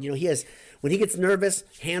avoid, when he gets nervous,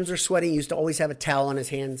 hands are sweaty. He used to always have a towel on his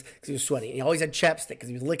hands because he was sweating. He always had chapstick because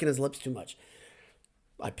he was licking his lips too much.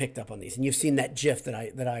 I picked up on these. And you've seen that GIF that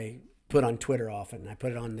I put on Twitter often. I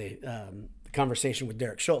put it on the conversation with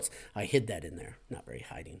Derek Schultz. I hid that in there. Not very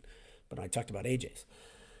hiding, but I talked about AJ's.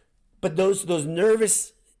 But those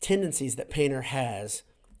nervous tendencies that Painter has,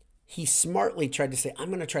 he smartly tried to say, I'm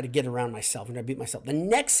going to try to get around myself. I'm going to beat myself. The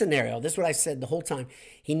next scenario, this is what I said the whole time,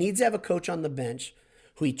 he needs to have a coach on the bench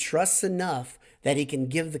who he trusts enough that he can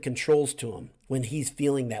give the controls to him when he's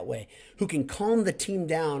feeling that way, who can calm the team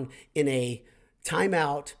down in a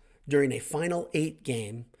timeout during a final 8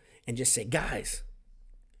 game and just say, guys,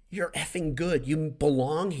 you're effing good. You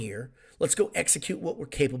belong here. Let's go execute what we're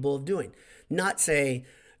capable of doing. Not say,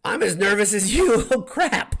 I'm as nervous as you. Oh,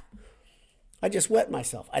 crap. I just wet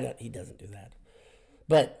myself. He doesn't do that.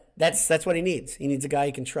 But That's what he needs. He needs a guy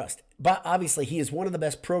he can trust. But obviously, he is one of the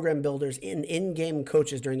best program builders in-game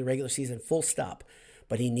coaches during the regular season, full stop.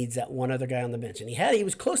 But he needs that one other guy on the bench. And he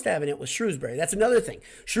was close to having it with Shrewsbury. That's another thing.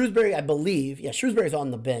 Shrewsbury, I believe, Shrewsbury's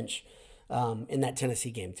on the bench in that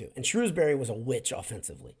Tennessee game too. And Shrewsbury was a witch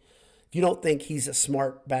offensively. If you don't think he's a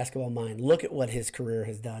smart basketball mind, look at what his career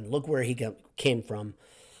has done. Look where he came from.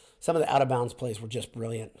 Some of the out-of-bounds plays were just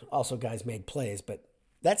brilliant. Also, guys made plays, but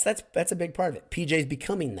that's a big part of it. PJ's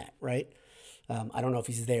becoming that, right? I don't know if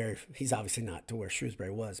he's there. He's obviously not to where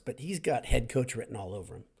Shrewsbury was, but he's got head coach written all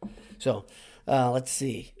over him. So let's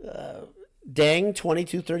see.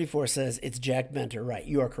 Dang2234 says it's Jack Benter. Right,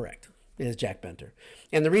 you are correct. It is Jack Benter.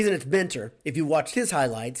 And the reason it's Benter, if you watched his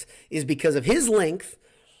highlights, is because of his length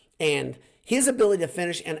and his ability to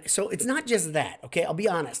finish. And so it's not just that, okay? I'll be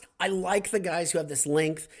honest. I like the guys who have this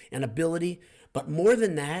length and ability, but more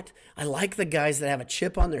than that, I like the guys that have a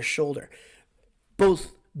chip on their shoulder.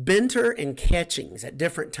 Both Benter and Catchings at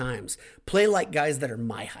different times play like guys that are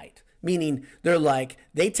my height, meaning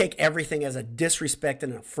they take everything as a disrespect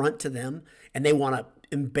and an affront to them, and they want to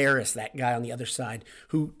embarrass that guy on the other side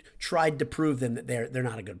who tried to prove them that they're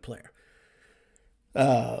not a good player.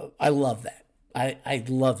 I love that. I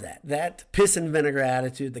love that. That piss and vinegar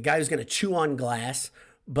attitude, the guy who's going to chew on glass,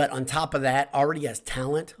 but on top of that already has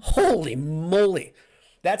talent. Holy moly.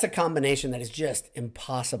 That's a combination that is just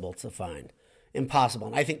impossible to find. Impossible.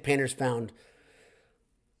 And I think Painter's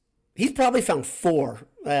he's probably found four.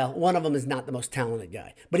 Well, one of them is not the most talented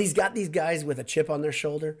guy, but he's got these guys with a chip on their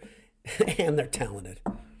shoulder and they're talented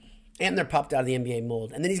and they're popped out of the NBA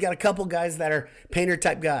mold. And then he's got a couple guys that are Painter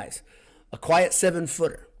type guys, a quiet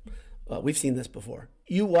 7-footer. We've seen this before.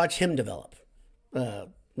 You watch him develop.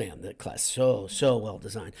 Man, the class so well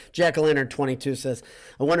designed. Jack-O-Lantern22 says,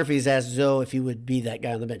 I wonder if he's asked Zoe if he would be that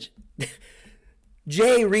guy on the bench.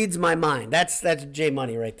 Jay reads my mind. That's Jay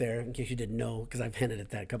Money right there, in case you didn't know, because I've hinted at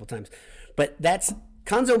that a couple times. But that's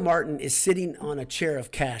Conzo Martin is sitting on a chair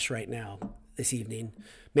of cash right now this evening.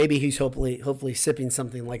 Maybe he's hopefully sipping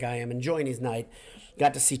something like I am, enjoying his night.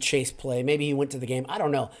 Got to see Chase play. Maybe he went to the game. I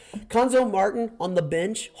don't know. Conzo Martin on the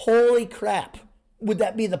bench. Holy crap. Would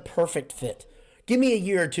that be the perfect fit? Give me a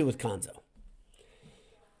year or two with Conzo.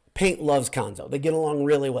 Paint loves Conzo. They get along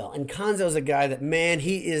really well. And Conzo's a guy that, man,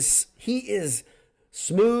 he is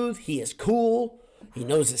smooth. He is cool. He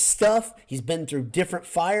knows his stuff. He's been through different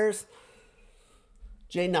fires.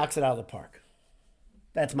 Jay knocks it out of the park.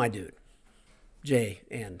 That's my dude. Jay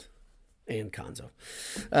and Conzo.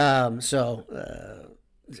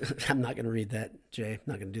 I'm not going to read that, Jay. I'm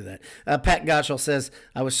not going to do that. Pat Gottschall says,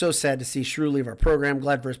 I was so sad to see Shrew leave our program.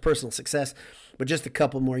 Glad for his personal success. But just a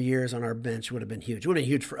couple more years on our bench would have been huge. It would have been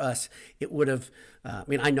huge for us. It would have,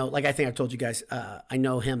 I know, like I think I've told you guys, I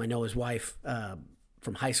know him. I know his wife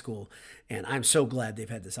from high school. And I'm so glad they've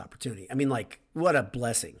had this opportunity. I mean, like, what a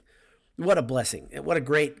blessing. What a blessing. What a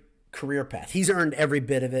great career path. He's earned every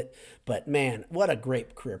bit of it, but man, what a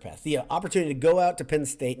great career path. The opportunity to go out to Penn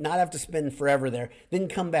State, not have to spend forever there, then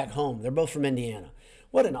come back home. They're both from Indiana.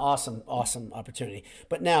 What an awesome, awesome opportunity.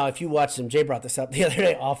 But now, if you watch them, Jay brought this up the other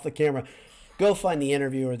day off the camera, go find the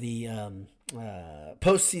interview or the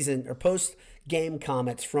postseason or post-game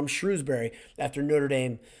comments from Shrewsbury after Notre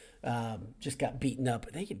Dame just got beaten up.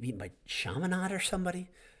 They get beaten by Chaminade or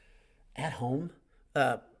somebody at home.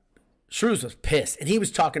 Shrews was pissed, and he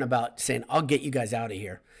was talking about saying, I'll get you guys out of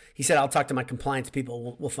here. He said, I'll talk to my compliance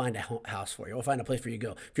people. We'll find a house for you. We'll find a place for you to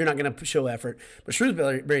go if you're not going to show effort. But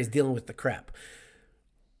Shrewsbury's dealing with the crap.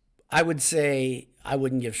 I would say I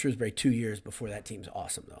wouldn't give Shrewsbury 2 years before that team's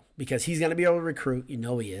awesome, though, because he's going to be able to recruit. You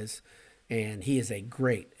know he is, and he is a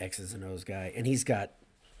great X's and O's guy, and he's got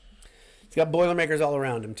Boilermakers all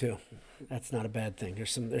around him, too. That's not a bad thing.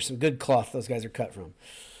 There's some good cloth those guys are cut from.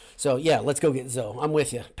 So, yeah, let's go get Zoe. I'm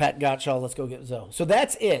with you. Pat Gottschall, let's go get Zoe. So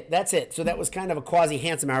that's it. So that was kind of a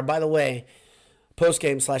quasi-handsome hour. By the way,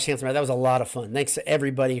 post-game/handsome hour, that was a lot of fun. Thanks to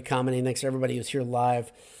everybody commenting. Thanks to everybody who's here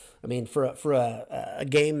live. I mean, for a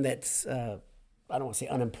game that's, I don't want to say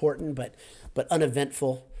unimportant, but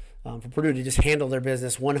uneventful, for Purdue to just handle their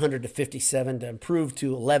business 100-57 to improve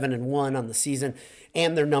to 11-1 on the season,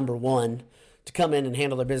 and they're number one. To come in and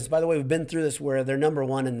handle their business. By the way, we've been through this where they're number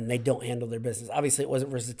one and they don't handle their business. Obviously, it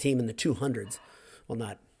wasn't versus a team in the 200s. Well,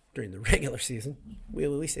 not during the regular season.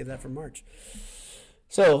 We saved that for March.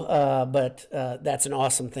 So, but that's an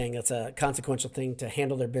awesome thing. That's a consequential thing to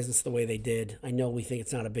handle their business the way they did. I know we think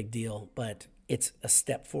it's not a big deal, but it's a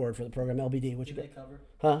step forward for the program. LBD, what you got? Did they cover?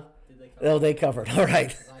 Huh? Did they cover? Oh, they covered. All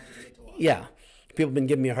right. Yeah. People have been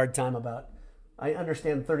giving me a hard time about, I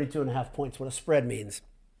understand 32.5 points, what a spread means.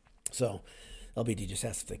 So, LBD just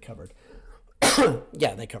asked if they covered.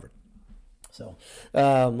 Yeah, they covered. So,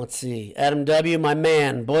 let's see. Adam W., my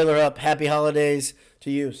man, Boiler Up, happy holidays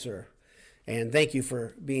to you, sir. And thank you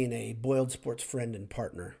for being a Boiled Sports friend and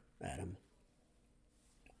partner, Adam.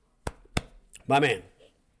 My man.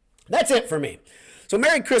 That's it for me. So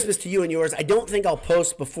Merry Christmas to you and yours. I don't think I'll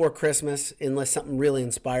post before Christmas unless something really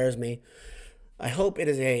inspires me. I hope it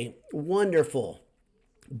is a wonderful,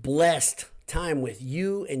 blessed time with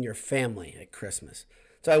you and your family at Christmas.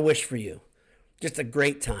 So I wish for you just a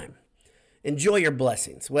great time. Enjoy your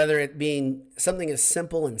blessings, whether it being something as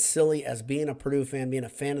simple and silly as being a Purdue fan, being a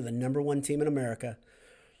fan of the number one team in America,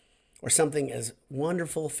 or something as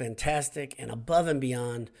wonderful, fantastic, and above and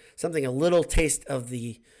beyond, something a little taste of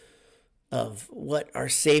what our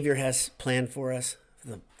Savior has planned for us,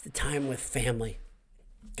 the time with family.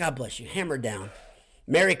 God bless you. Hammer down.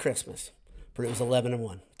 Merry Christmas. Purdue's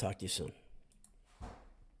 11-1. Talk to you soon.